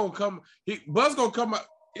 nigga, they gonna come. Bus gonna come out.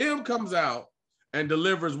 M comes out and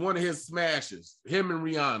delivers one of his smashes. Him and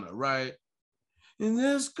Rihanna, right? And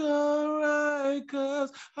this go right,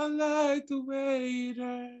 cause I like the way it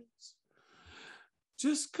hurts.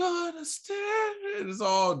 Just gonna stare. And it's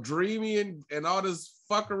all dreamy and all this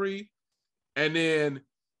fuckery. And then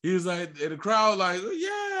he was like, and the crowd like,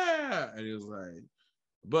 yeah. And he was like,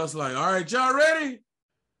 Bus like, all right, y'all ready?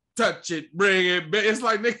 Touch it, bring it back. It's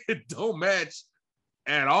like, nigga, it don't match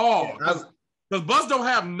at all. Because Bus don't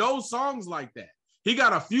have no songs like that. He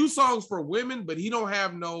got a few songs for women, but he don't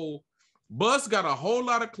have no. Bus got a whole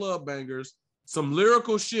lot of club bangers, some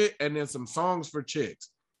lyrical shit, and then some songs for chicks.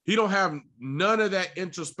 He don't have none of that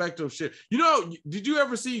introspective shit. You know, did you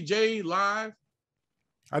ever see Jay live?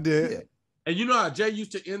 I did. Yeah. And you know how Jay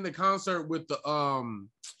used to end the concert with the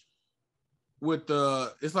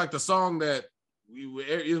it's like the song that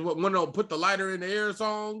is one of Put the Lighter in the Air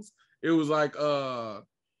songs. It was like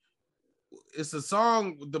it's a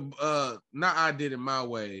song, not I Did It My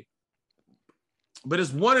Way, but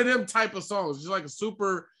it's one of them type of songs, just like a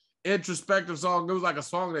super introspective song. It was like a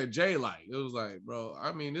song that Jay liked. It was like, bro,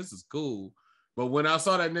 I mean, this is cool. But when I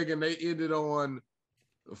saw that nigga and they ended on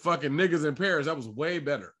fucking Niggas in Paris, that was way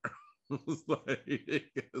better. It's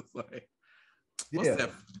like, what's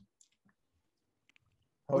that?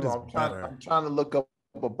 Hold on, I'm trying to look up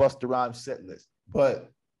a Busta Rhymes set list,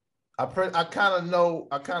 but I kind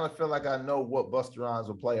of feel like I know what Busta Rhymes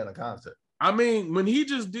will play in a concert. I mean, when he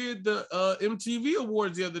just did the MTV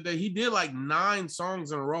Awards the other day, he did like 9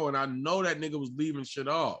 songs in a row, and I know that nigga was leaving shit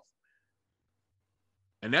off.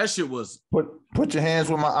 And that shit was... Put your hands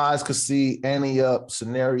where my eyes could see, Annie Up,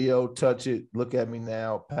 Scenario, Touch It, Look at Me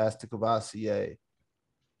Now, Past the Cavassier.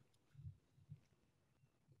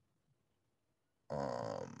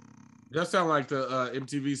 That sound like the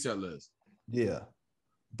MTV set list. Yeah.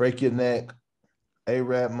 Break Your Neck,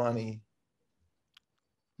 A-Rap Money.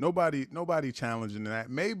 Nobody challenging that.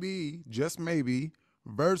 Maybe, just maybe,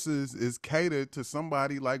 Versus is catered to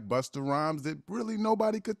somebody like Busta Rhymes that really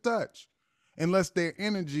nobody could touch. Unless their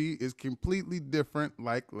energy is completely different,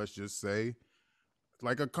 like, let's just say,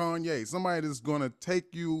 like a Kanye. Somebody that's going to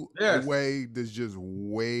take you away that's just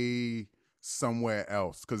way somewhere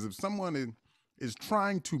else. Because if someone is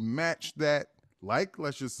trying to match that, like,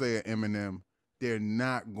 let's just say an Eminem, they're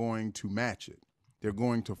not going to match it. They're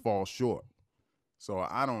going to fall short. So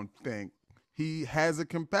I don't think he has a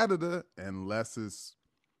competitor unless it's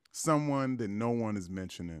someone that no one is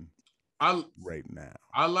mentioning right now.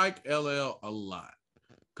 I like LL a lot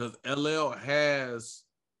because LL has,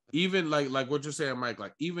 even like what you're saying, Mike,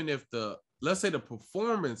 like even if let's say the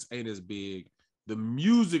performance ain't as big, the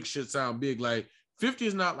music should sound big. Like 50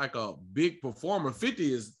 is not like a big performer.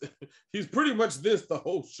 50 is he's pretty much this the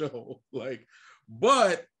whole show. Like,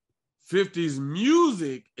 but 50's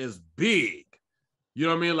music is big. You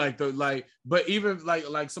know what I mean? But even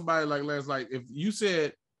like somebody like Lance, like if you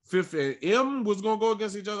said Fifth and M was gonna go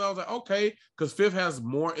against each other, I was like, okay, because Fifth has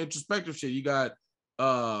more introspective shit. You got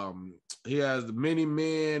he has the Many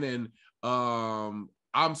Men and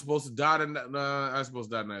I'm supposed to die tonight. I'm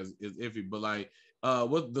supposed to die tonight is iffy, but like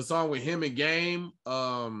what the song with him and Game,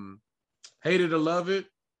 Hate It or Love It.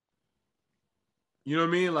 You know what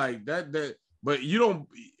I mean? Like that, but you don't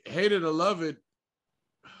hate it or love it.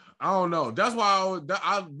 I don't know. That's why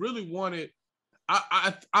I really wanted.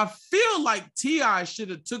 I feel like T.I.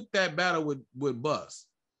 should have took that battle with Bus.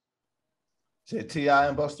 Said T.I.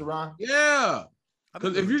 and Busta Rhymes? Yeah.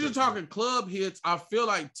 Because if you're just talking club hits, I feel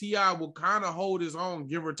like T.I. will kind of hold his own,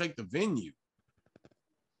 give or take the venue.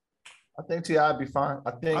 I think T.I. be fine.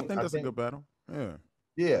 I think that's a good battle. Yeah.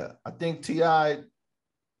 Yeah. I think T.I.,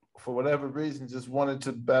 for whatever reason, just wanted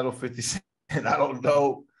to battle 50 Cent. And I don't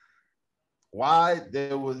know why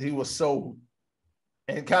he was so,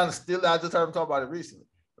 and kind of still, I just heard him talk about it recently.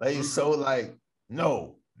 Like he's so like,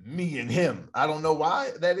 no, me and him. I don't know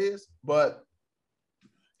why that is, but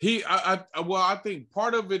I think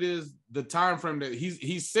part of it is the time frame that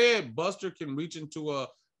he said Buster can reach into a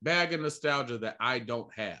bag of nostalgia that I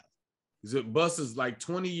don't have. Bus is like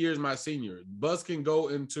 20 years my senior. Bus can go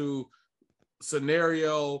into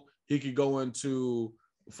scenario. He could go into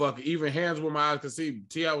even Hands Where My Eyes Could See.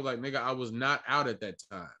 T.I. was like, nigga, I was not out at that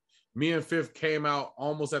time. Me and Fifth came out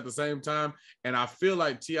almost at the same time, and I feel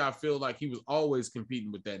like T.I. feel like he was always competing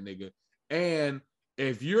with that nigga. And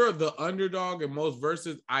if you're the underdog in most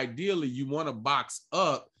verses, ideally you want to box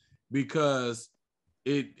up because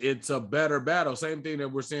it's a better battle. Same thing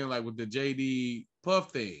that we're seeing like with the JD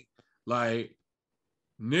Puff thing. Like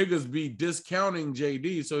niggas be discounting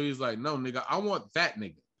JD, so he's like, no, nigga, I want that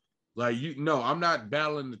nigga. Like, I'm not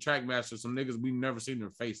battling the track master. Some niggas we've never seen their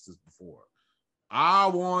faces before. I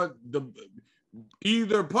want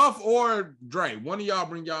either Puff or Dre. One of y'all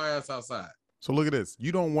bring y'all ass outside. So look at this.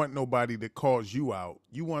 You don't want nobody that calls you out.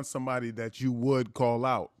 You want somebody that you would call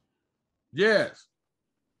out. Yes.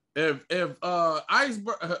 If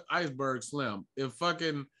Iceberg Slim, if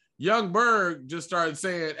fucking Young Berg just started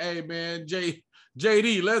saying, hey man,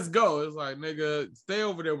 JD, let's go. It's like, nigga, stay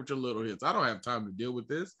over there with your little hits. I don't have time to deal with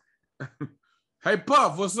this. Hey,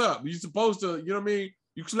 Puff, what's up? You supposed to, you know what I mean?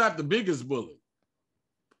 You slap the biggest bullet.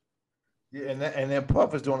 Yeah, and then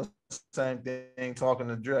Puff is doing the same thing, talking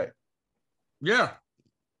to Dre. Yeah.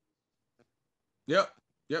 Yep.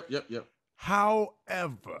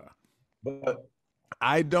 However, but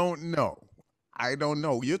I don't know.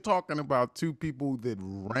 You're talking about two people that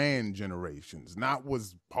ran generations, not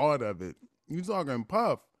was part of it. You're talking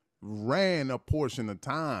Puff ran a portion of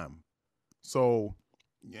time. So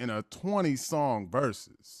in a 20-song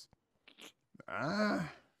versus, I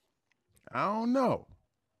don't know.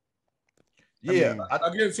 Yeah.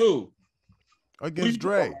 Against who? Against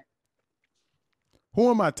Dre.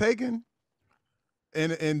 Who am I taking?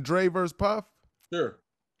 In Dre versus Puff? Sure.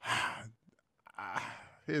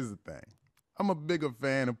 Here's the thing. I'm a bigger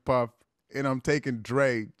fan of Puff, and I'm taking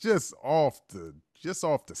Dre just off the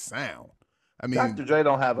sound. I mean, Dr. Dre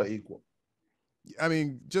don't have an equal. I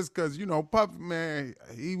mean, just because, Puff, man,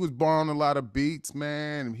 he was borrowing a lot of beats,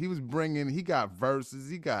 man. He got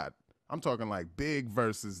verses. I'm talking like big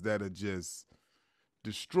verses that are just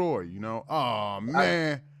destroy, Oh,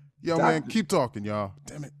 man. Man, keep talking, y'all.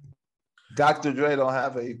 Damn it. Dr. Dre don't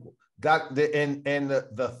have an equal.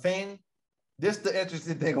 The thing, this is the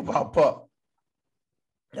interesting thing about Puff.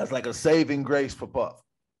 That's like a saving grace for Puff.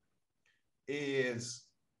 Is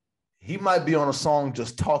he might be on a song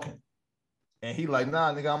just talking. And he like,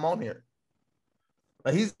 nah, nigga, I'm on here.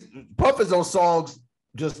 Like Puff is on songs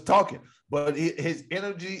just talking, but his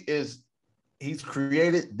energy he's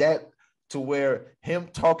created that to where him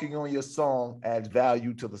talking on your song adds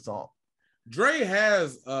value to the song. Dre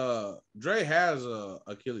has a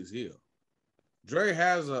Achilles heel. Dre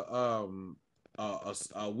has a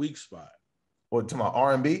weak spot. What, to my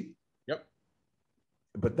R&B? Yep.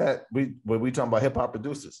 But we talking about hip hop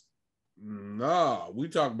producers. Nah, we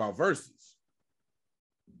talk about verses.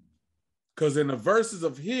 Because in the verses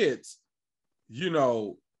of hits,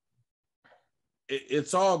 it's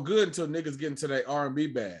all good until niggas get into that R&B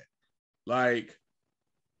bag. Like,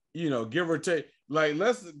 give or take. Like,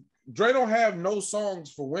 Dre don't have no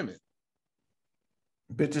songs for women.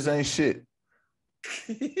 Bitches ain't shit.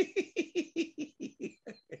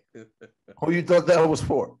 Who you thought that was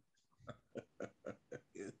for?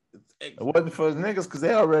 It wasn't for his niggas because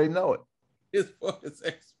they already know it. It's for his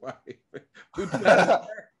ex-wife. who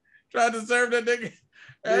tried to serve that nigga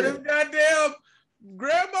at his goddamn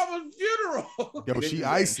grandmama's funeral. Yo, she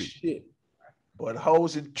icy. Shit. But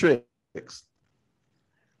hoes and tricks.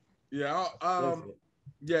 Yeah,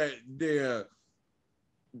 yeah.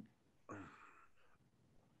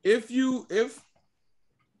 If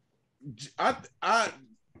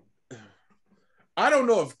I don't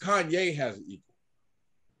know if Kanye has an equal.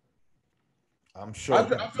 I'm sure.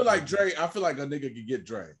 I feel like Dre. I feel like a nigga could get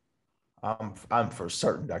Dre. I'm for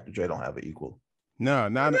certain Dr. Dre don't have an equal. No,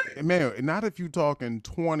 not man. Not if you talking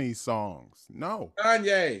 20 songs. No,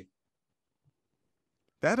 Kanye.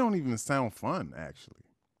 That don't even sound fun. Actually,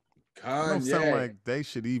 Kanye. Don't sound like they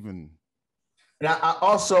should even. And I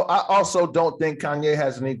also don't think Kanye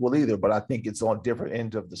has an equal either, but I think it's on different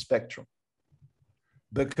ends of the spectrum.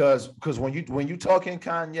 Because when you talking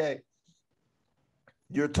Kanye,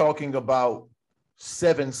 you're talking about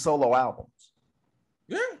 7 solo albums.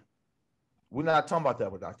 Yeah. We're not talking about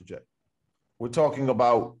that with Dr. J. We're talking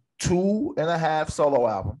about 2.5 solo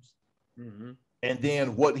albums, and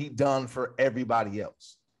then what he done for everybody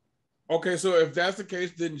else. Okay, so if that's the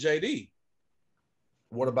case, then JD.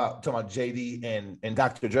 What about talking about JD and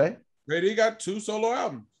Dr. Dre? JD got 2 solo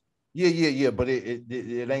albums. Yeah, but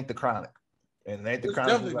it ain't the Chronic, and it ain't the It's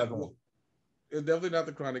Chronic. It's definitely not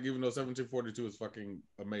the Chronic, even though 1742 is fucking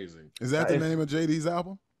amazing. Is that the name of JD's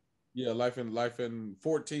album? Yeah, Life in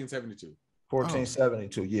 1472.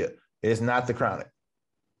 1472, yeah. It's not the Chronic.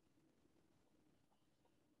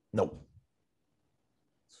 Nope.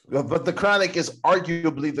 But the Chronic is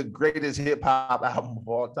arguably the greatest hip hop album of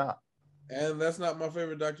all time. And that's not my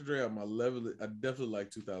favorite Dr. Dre album. I definitely like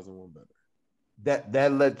 2001 better.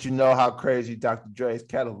 That lets you know how crazy Dr. Dre's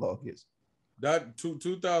catalog is. That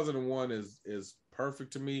 2001 is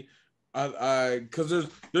perfect to me. I because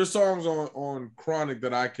there's songs on Chronic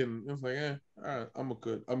that I can. It's like, all right, I'm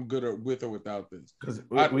good with or without this. Because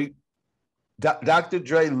Dr.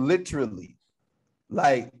 Dre literally,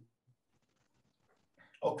 like,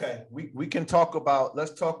 okay, we can talk about.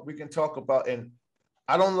 We can talk about, and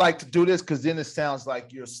I don't like to do this because then it sounds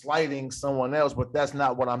like you're slighting someone else, but that's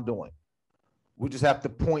not what I'm doing. We just have to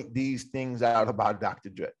point these things out about Dr.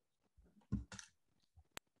 Dre.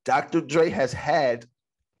 Dr. Dre has had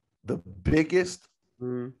the biggest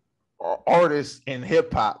artist in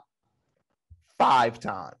hip hop 5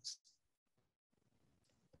 times.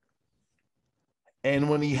 And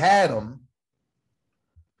when he had them,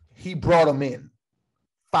 he brought them in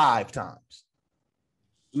 5 times.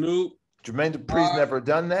 Snoop. Jermaine Dupri's never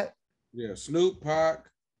done that. Yeah, Snoop, Pac.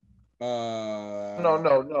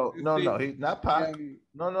 No. He's not Pac.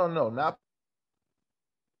 No, not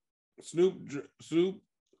Snoop,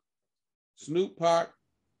 Pac.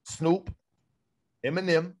 Snoop,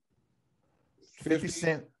 Eminem, 50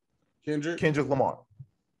 Cent, Kendrick Lamar.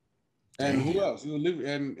 And who else?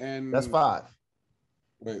 And that's 5.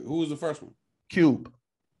 Wait, who was the first one? Cube.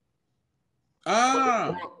 Or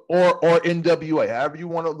NWA, however you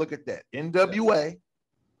want to look at that. NWA,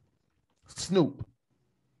 Snoop,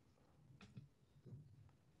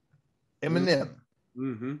 Eminem,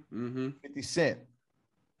 50 Cent,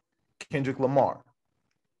 Kendrick Lamar.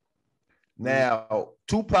 Now,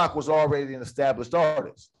 Tupac was already an established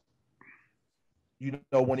artist, you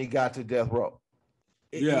know, when he got to Death Row.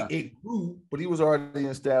 It grew, but he was already an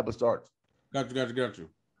established artist. Got you.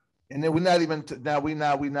 And then we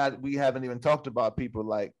haven't even talked about people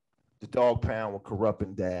like the Dog Pound with Corrupt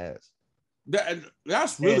and Daz.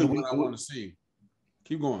 That's really what I want to see.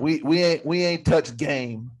 Keep going. We ain't touched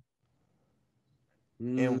Game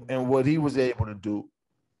and what he was able to do.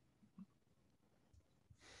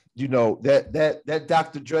 You know, that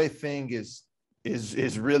Dr. Dre thing is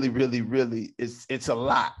really, really, really, it's a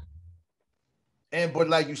lot. But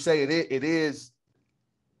like you say, it is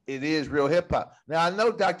real hip hop. Now I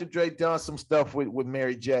know Dr. Dre done some stuff with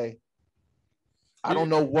Mary J. I don't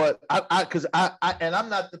know what because I'm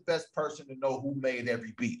not the best person to know who made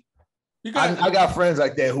every beat. I got friends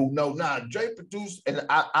like that who know, Dre produced, and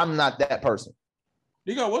I'm not that person.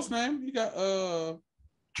 You got what's name? You got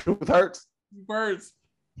Truth Hurts. Birds.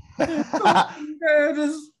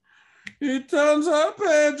 Pages. He turns up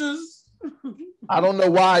pages. I don't know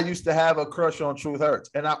why I used to have a crush on Truth Hurts,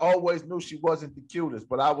 and I always knew she wasn't the cutest,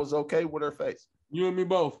 but I was okay with her face. You and me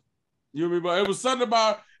both. It was something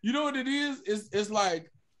about, you know what it is? It's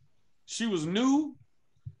like she was new.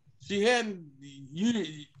 She hadn't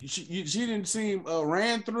she didn't seem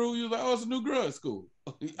ran through. You was like, oh, it's a new girl at school.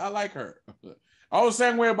 I like her. I was the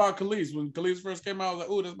same way about Khalees. When Khalees first came out, I was like,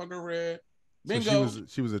 oh, that's my girlfriend. Bingo. So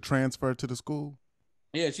she was a transfer to the school?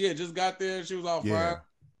 Yeah, she had just got there. She was all fine.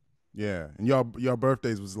 Yeah. And y'all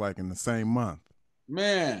birthdays was like in the same month.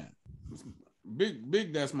 Man.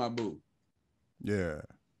 Big. That's my boo. Yeah.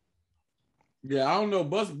 Yeah, I don't know.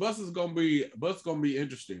 Busta's gonna be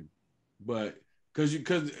interesting, but because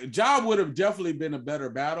Ja would have definitely been a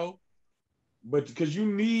better battle, but because you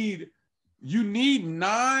need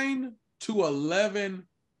 9 to 11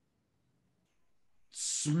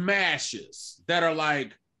 smashes that are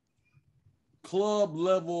like club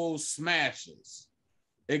level smashes.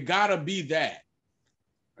 It gotta be that.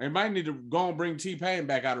 They might need to go and bring T-Pain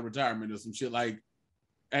back out of retirement or some shit like.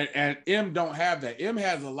 And M don't have that. M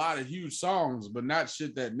has a lot of huge songs, but not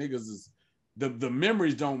shit that niggas is the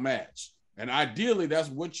memories don't match. And ideally, that's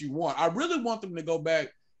what you want. I really want them to go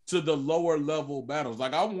back to the lower level battles.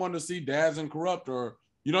 Like I want to see Daz and Corrupt, or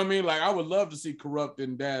you know what I mean? Like I would love to see Corrupt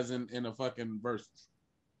and Daz in a fucking versus.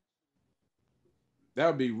 That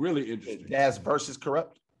would be really interesting. Daz versus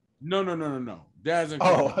Corrupt? No. Daz and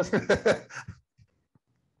Corrupt. Oh.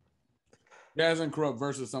 Daz and Corrupt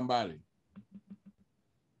versus somebody.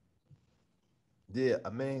 Yeah, I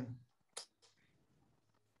mean,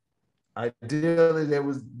 ideally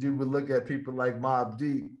you would look at people like Mobb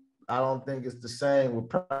Deep. I don't think it's the same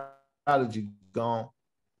with Prodigy gone.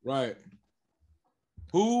 Right.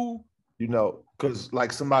 Who? You know, because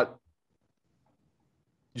like somebody,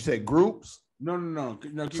 you say groups? No.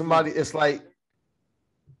 Somebody, it's like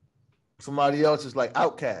somebody else is like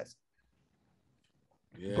Outkast.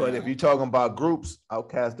 Yeah. But if you're talking about groups,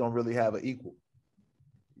 Outkast don't really have an equal.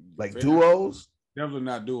 Like duos? Definitely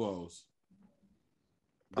not duos.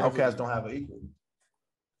 Outkast don't have an equal.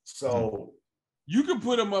 So you can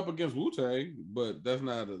put them up against Wu-Tang, but that's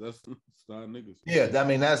not niggas. Yeah, I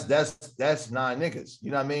mean that's 9 niggas.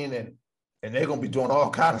 You know what I mean? And they're gonna be doing all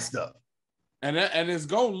kind of stuff. And it's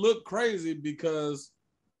gonna look crazy because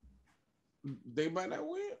they might not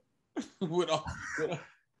win.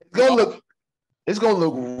 It's gonna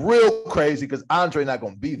look real crazy because Andre not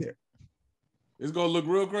gonna be there. It's gonna look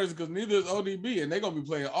real crazy because neither is ODB, and they're gonna be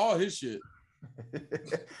playing all his shit.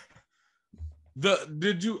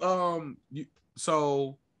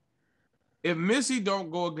 So if Missy don't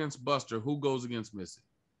go against Buster, who goes against Missy?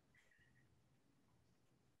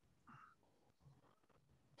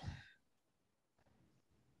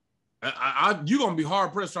 You're gonna be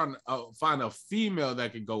hard pressed trying to find a female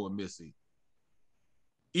that could go with Missy.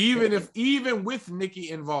 Even with Nikki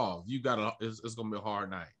involved, it's gonna be a hard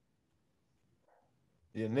night.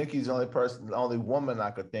 Yeah, Nikki's the only woman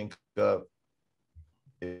I could think of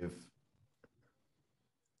if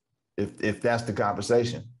that's the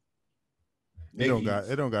conversation.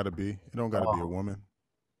 It don't gotta be a woman.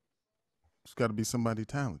 It's gotta be somebody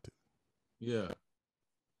talented. Yeah.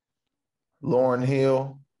 Lauryn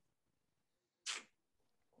Hill.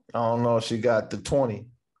 I don't know if she got the 20.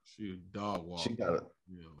 She a dog walk.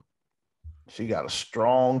 She got a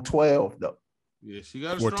strong 12 though. Yeah, she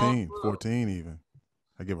got a 14, strong 14 even.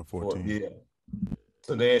 I give her 14. Yeah.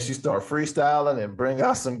 So then she start freestyling and bring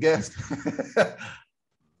out some guests. Yeah,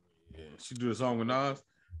 she do a song with Nas.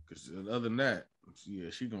 Because other than that,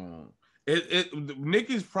 she gonna.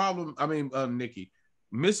 Nikki's problem. I mean,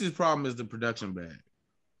 Missy's problem is the production bag.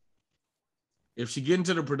 If she get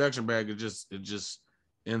into the production bag, it just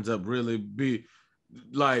ends up really be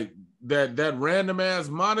like that random ass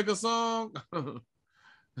Monica song.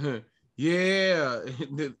 Yeah,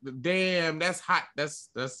 damn, that's hot. That's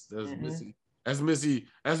Missy. That's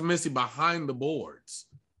Missy behind the boards.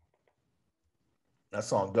 That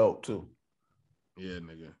song dope too. Yeah,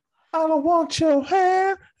 nigga. I don't want your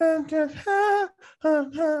hair. Y'all get it.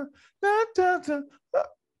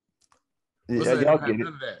 None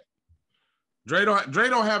of that. Dre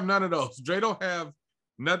don't have none of those. Dre don't have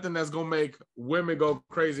nothing that's gonna make women go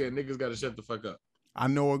crazy and niggas gotta shut the fuck up. I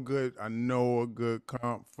know a good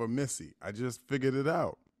comp for Missy. I just figured it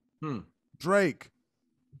out. Drake.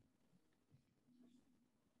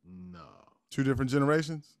 No. 2 different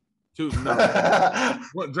generations? No.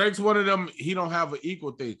 Drake's one of them. He don't have an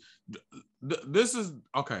equal thing. This is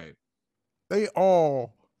okay. They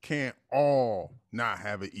all can't all not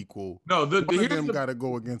have an equal. No, one of them got to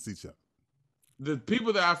go against each other. The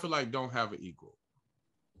people that I feel like don't have an equal.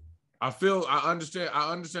 I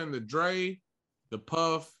understand the Dre, the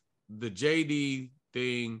Puff, the JD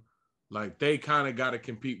thing. Like they kind of got to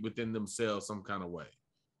compete within themselves some kind of way.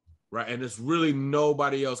 Right. And it's really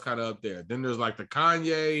nobody else kind of up there. Then there's like the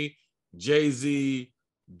Kanye, Jay-Z,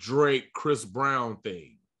 Drake, Chris Brown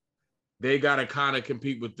thing. They got to kind of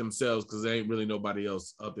compete with themselves because there ain't really nobody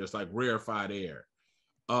else up there. It's like rarefied air.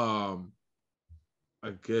 I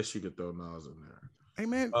guess you could throw Nas in there. Hey,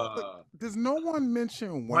 man, does no one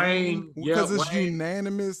mention Wayne? Because it's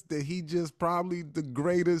unanimous that he just probably the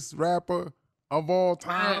greatest rapper of all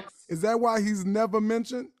time. Is that why he's never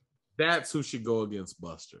mentioned? That's who should go against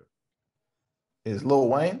Buster. Is Lil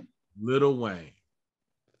Wayne? Lil Wayne.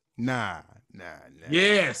 Nah.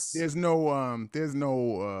 Yes. There's he in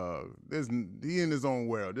his own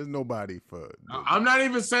world. There's nobody for. I'm not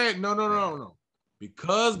even saying no.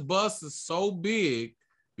 Because Bus is so big,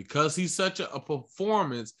 because he's such a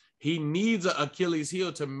performance, he needs an Achilles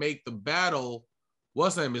heel to make the battle.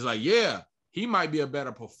 What's his name? It's like, yeah, he might be a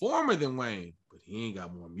better performer than Wayne, but he ain't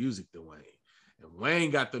got more music than Wayne. And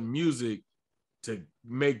Wayne got the music to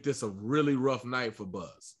make this a really rough night for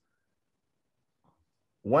Buzz.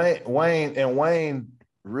 Wayne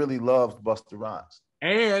really loves Busta Rhymes.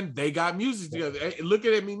 And they got music together. Hey,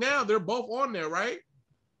 looking at me now, they're both on there, right?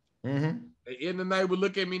 Mm-hmm. In the night would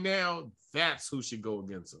look at me now. That's who should go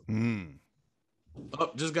against him.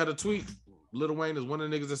 Just got a tweet. Lil Wayne is one of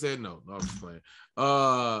the niggas that said no. No, I'm just playing.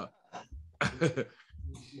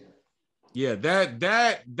 Yeah,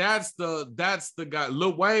 that's the guy.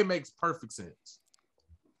 Lil Wayne makes perfect sense.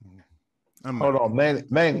 Hold on, Manny.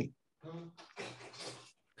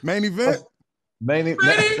 Main event.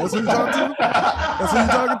 That's who you talking to? That's who you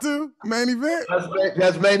talking to? Main event.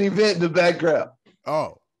 That's main event in the background.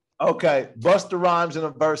 Oh. Okay, Busta Rhymes in a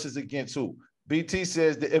versus against who? BT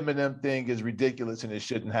says the Eminem thing is ridiculous and it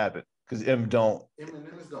shouldn't happen because Eminem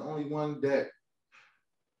is the only one that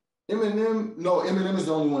Eminem is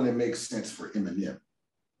the only one that makes sense for Eminem.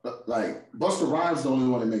 Like Busta Rhymes is the only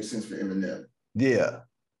one that makes sense for Eminem. Yeah,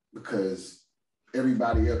 because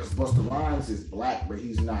everybody else, Busta Rhymes is black, but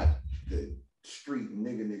he's not the street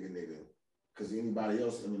nigga. Because anybody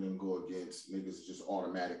else Eminem go against, niggas just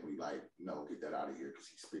automatically like, no, get that out of here because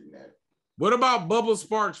he's spitting that. What about Bubba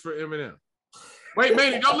Sparks for Eminem? Wait,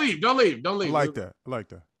 Manny, don't leave. I like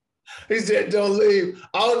that. He said, don't leave.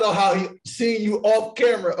 I don't know how he seen you off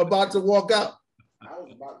camera about to walk out. I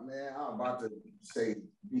was about to say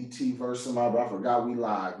BT versus somebody, but I forgot we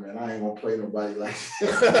live, man. I ain't gonna play nobody like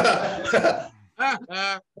that.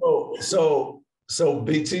 So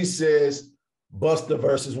BT says Busta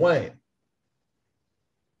versus Wayne.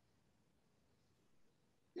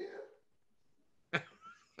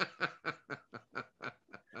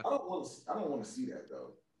 I don't want to see that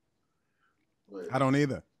though. But, I don't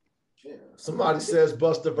either. Yeah. Somebody says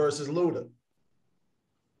Busta versus Luda.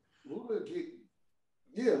 Luda get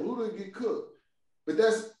cooked. But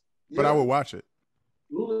I would watch it.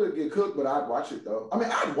 Luda get cooked, but I'd watch it though. I mean,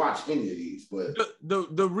 I'd watch any of these, but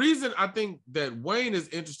the reason I think that Wayne is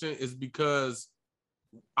interesting is because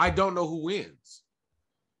I don't know who wins.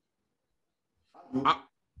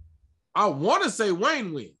 I want to say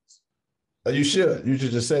Wayne wins. You should. You should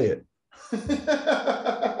just say it. Say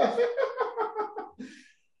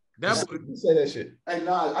that shit. Hey,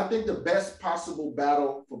 nah, I think the best possible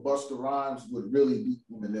battle for Busta Rhymes would really be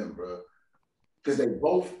Eminem, bro. Because they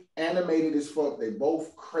both animated as fuck. They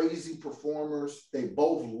both crazy performers. They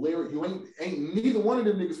both lyric. You ain't neither one of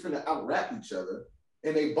them niggas finna out rap each other.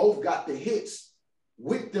 And they both got the hits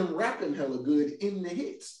with them rapping hella good in the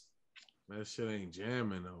hits. That shit ain't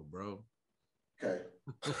jamming though, bro. Okay.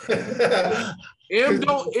 M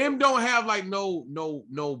don't have like no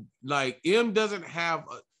like M doesn't have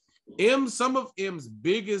some of M's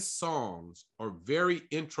biggest songs are very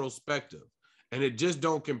introspective and it just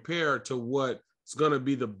don't compare to what's gonna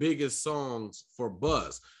be the biggest songs for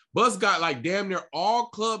Buzz. Buzz got like damn near all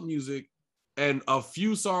club music and a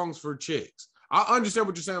few songs for chicks. I understand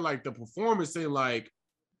what you're saying, like the performance thing, like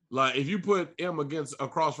if you put M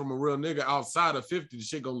across from a real nigga outside of 50, the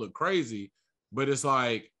shit gonna look crazy. But it's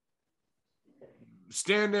like,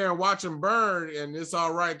 stand there and watch him burn, and it's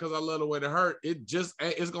all right because I love the way it hurt.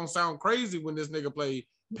 It's gonna sound crazy when this nigga play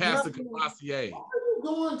Pastor Cavassier.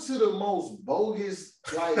 Going to the most bogus,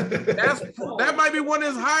 like that might be one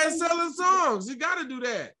of his highest selling songs. He got to do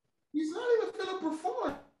that. He's not even gonna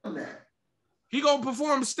perform on that. He gonna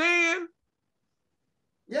perform Stan?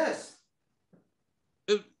 Yes.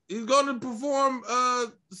 He's gonna perform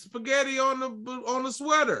Spaghetti on the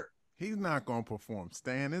sweater. He's not gonna perform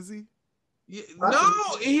Stan, is he? Yeah,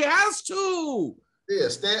 no, he has to. Yeah,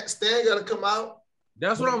 Stan got to come out.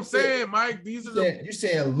 That's what I'm saying, Mike. These are you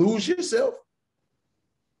saying lose yourself?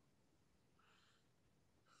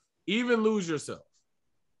 Even lose yourself.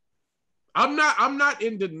 I'm not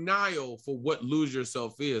in denial for what lose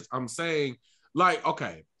yourself is. I'm saying, like,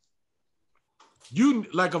 okay, you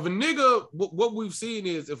like if a nigga, what we've seen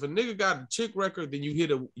is if a nigga got a chick record, then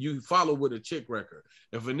you follow with a chick record.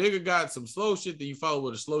 If a nigga got some slow shit, then you follow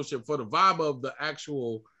with a slow shit for the vibe of the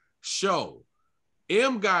actual show.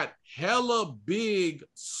 M got hella big,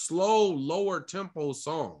 slow, lower tempo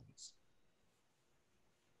songs.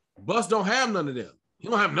 Bus don't have none of them. He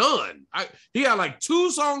don't have none. He had like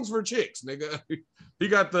 2 songs for chicks, nigga. He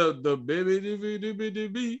got the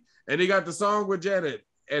baby, and he got the song with Janet,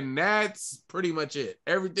 and that's pretty much it.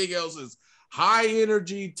 Everything else is high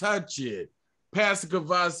energy, touch it, Pastor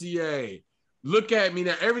Cavassier, look at me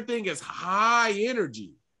now. Everything is high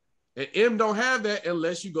energy, and M don't have that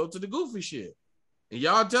unless you go to the goofy shit. And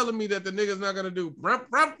y'all telling me that the nigga's not gonna do rump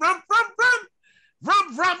rump rump rump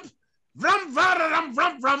rump rump rump rump rump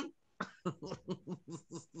rump rump.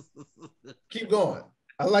 Keep going.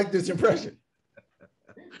 I like this impression.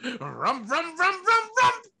 Rump rump rump rump rump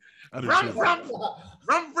rump rump rump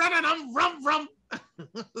rump rump rump.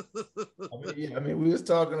 I mean, we was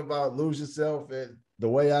talking about Lose Yourself and The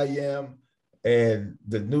Way I Am and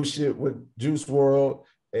the new shit with Juice WRLD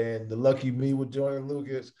and the Lucky Me with Jordan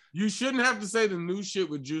Lucas. You shouldn't have to say the new shit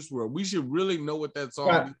with Juice WRLD. We should really know what that song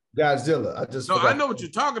is. Godzilla. I know what you're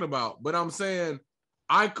talking about, but I'm saying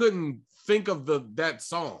I couldn't think of that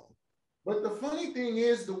song. But the funny thing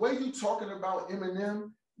is, the way you talking about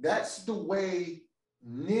Eminem, that's the way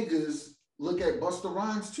niggas look at Busta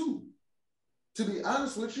Rhymes too. To be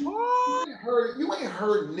honest with you, you ain't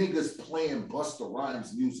heard niggas playing Busta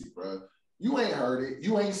Rhymes music, bro. You ain't heard it.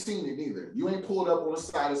 You ain't seen it either. You ain't pulled up on the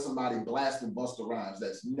side of somebody blasting Busta Rhymes.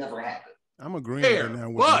 That's never happened. I'm agreeing right now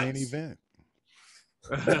with the main event.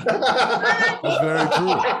 That's very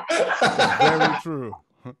true. That's very true.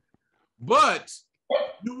 But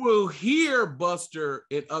you will hear Buster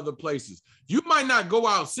in other places. You might not go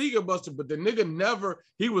out seeing a Buster, but the nigga never,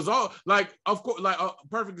 he was all like, of course, like a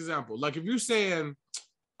perfect example. Like if you're saying,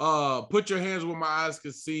 put your hands where my eyes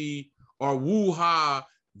can see, or woo ha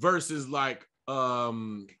versus like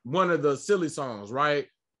one of the silly songs, right?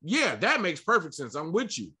 Yeah, that makes perfect sense. I'm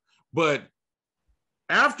with you. But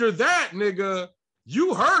after that, nigga,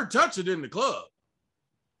 you heard Touch It in the club.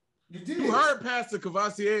 You did. You heard Pastor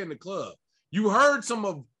Cavassier in the club. You heard some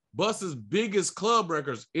of Busta's biggest club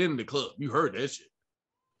records in the club. You heard that shit.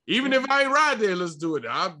 Even if I ain't ride there, let's do it.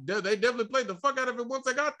 They definitely played the fuck out of it once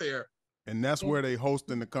I got there. And that's where they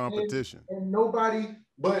hosting the competition. And nobody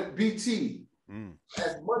but BT.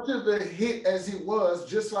 As much of a hit as it was,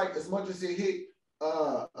 just like as much as it hit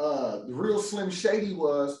the real Slim Shady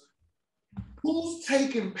was, who's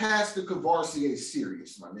taking Pastor Cavassier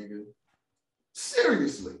serious, my nigga?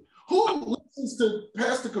 Seriously. Who listens to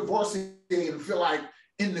Pastor Cavassier and feel like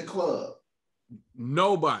in the club?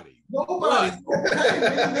 Nobody. Nobody.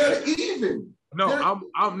 They're even.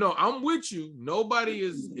 I'm with you.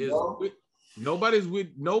 Nobody's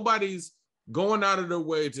going out of their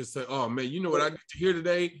way to say, oh man, you know what I get to hear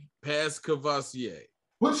today? Pastor Cavassier.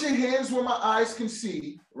 Put your hands where my eyes can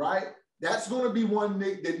see, right? That's going to be one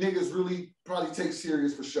that niggas really probably take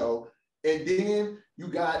serious for show. And then you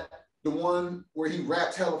got the one where he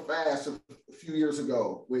rapped hella fast a few years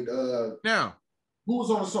ago with now. Who was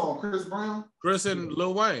on the song? Chris Brown? Chris and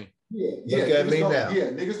Lil Wayne. Yeah. Look at me now. Yeah,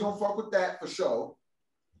 niggas gonna fuck with that for sure.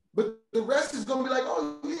 But the rest is gonna be like,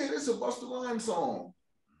 oh yeah, this is a Busta Rhymes song.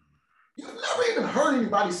 You've never even heard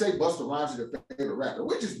anybody say Busta Rhymes is their favorite rapper,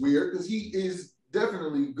 which is weird because he is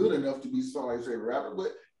definitely good enough to be somebody's favorite rapper,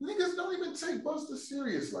 but niggas don't even take Busta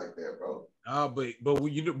serious like that, bro. But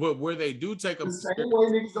where they do take him the same way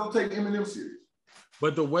niggas don't take Eminem serious.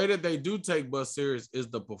 But the way that they do take Busta serious is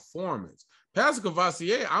the performance. Pastor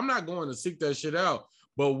Cavassier, I'm not going to seek that shit out,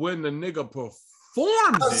 but when the nigga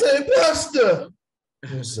performs, I say Busta.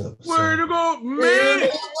 What's up? Where to go, man?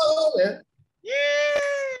 Yeah.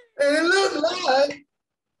 And it look like.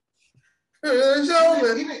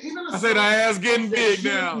 Even I said I ass getting big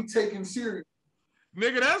now. Be taken serious.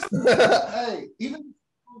 Nigga, that's hey, even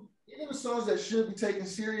the songs that should be taken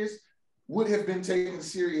serious would have been taken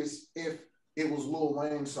serious if it was Lil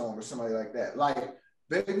Wayne's song or somebody like that. Like,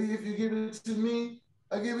 baby, if you give it to me,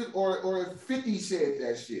 I give it. Or if 50 said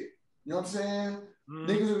that shit. You know what I'm saying?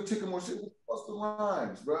 Niggas would have taken more shit with Busta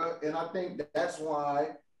Rhymes, bro. And I think that's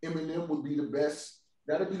why Eminem would be the best.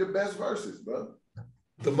 That'd be the best verses, bro.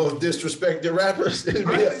 The most disrespected rappers.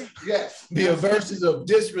 Yes. Be a verses of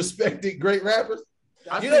disrespected great rappers.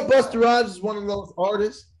 You know, Busta Rhymes is one of those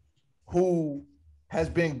artists who has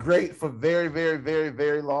been great for very, very, very,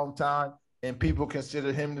 very long time. And people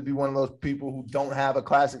consider him to be one of those people who don't have a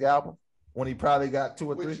classic album when he probably got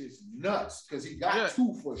 2 or 3. Which is nuts because he got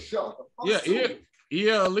 2 for sure.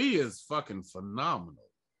 ELE is fucking phenomenal.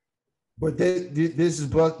 But this is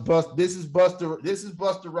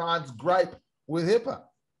Busta Rhymes' gripe with hip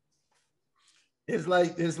hop. It's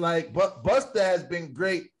like Busta has been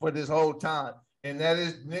great for this whole time, and that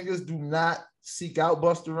is niggas do not seek out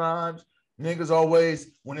Busta Rhymes. Niggas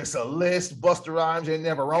always, when it's a list, Busta Rhymes ain't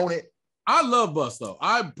never on it. I love Busta.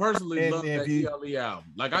 I personally love that ELE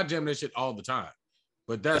album. Like I jam that shit all the time.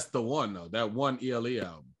 But that's the one though. That one ELE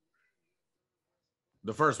album.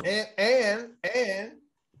 The first one. And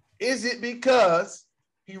is it because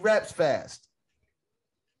he raps fast?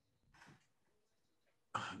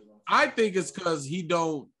 I think it's because he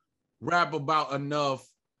don't rap about enough.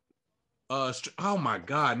 Oh my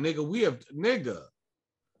God, nigga,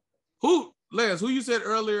 who Lance? Who you said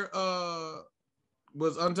earlier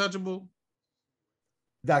was untouchable?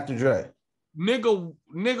 Dr. Dre. Nigga,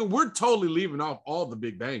 we're totally leaving off all the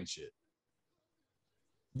Big Bang shit.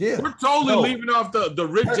 Yeah, we're totally leaving off the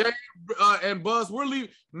Rick James and Buzz. We're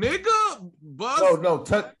leaving, nigga. Buzz. No,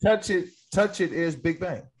 touch it is Big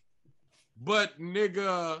Bang. But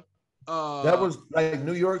nigga, that was like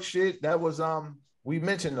New York shit. That was we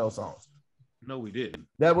mentioned those songs. No, we didn't.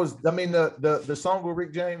 That was, I mean, the song with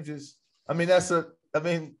Rick James is, I mean, I'd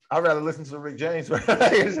rather listen to Rick James.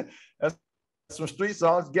 That's some street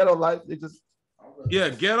songs. Ghetto Life. They just. Yeah,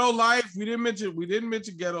 Ghetto Life. We didn't mention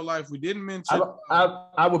Ghetto Life. We didn't mention.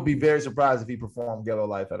 I would be very surprised if he performed Ghetto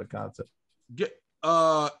Life at a concert.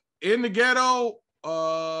 In the Ghetto.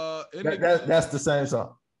 That's the same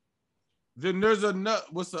song. Then there's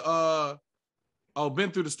what's the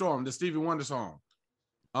Been Through the Storm, the Stevie Wonder song.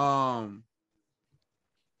 I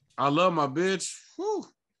love my bitch. Whew.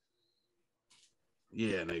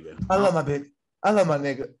 Yeah, nigga. I love my bitch. I love my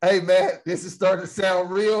nigga. Hey, man, this is starting to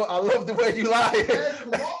sound real. I love the way you lie. Hey,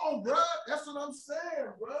 come on, bro. That's what I'm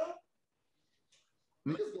saying, bro.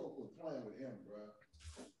 Niggas gonna quit playing with him, bro.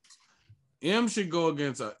 M should go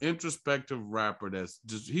against an introspective rapper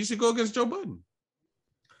he should go against Joe Budden.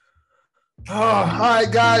 Oh, all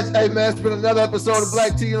right, guys. Hey, man, it's been another episode of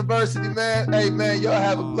Black T University, man. Hey, man, y'all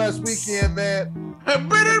have a blessed weekend, man. From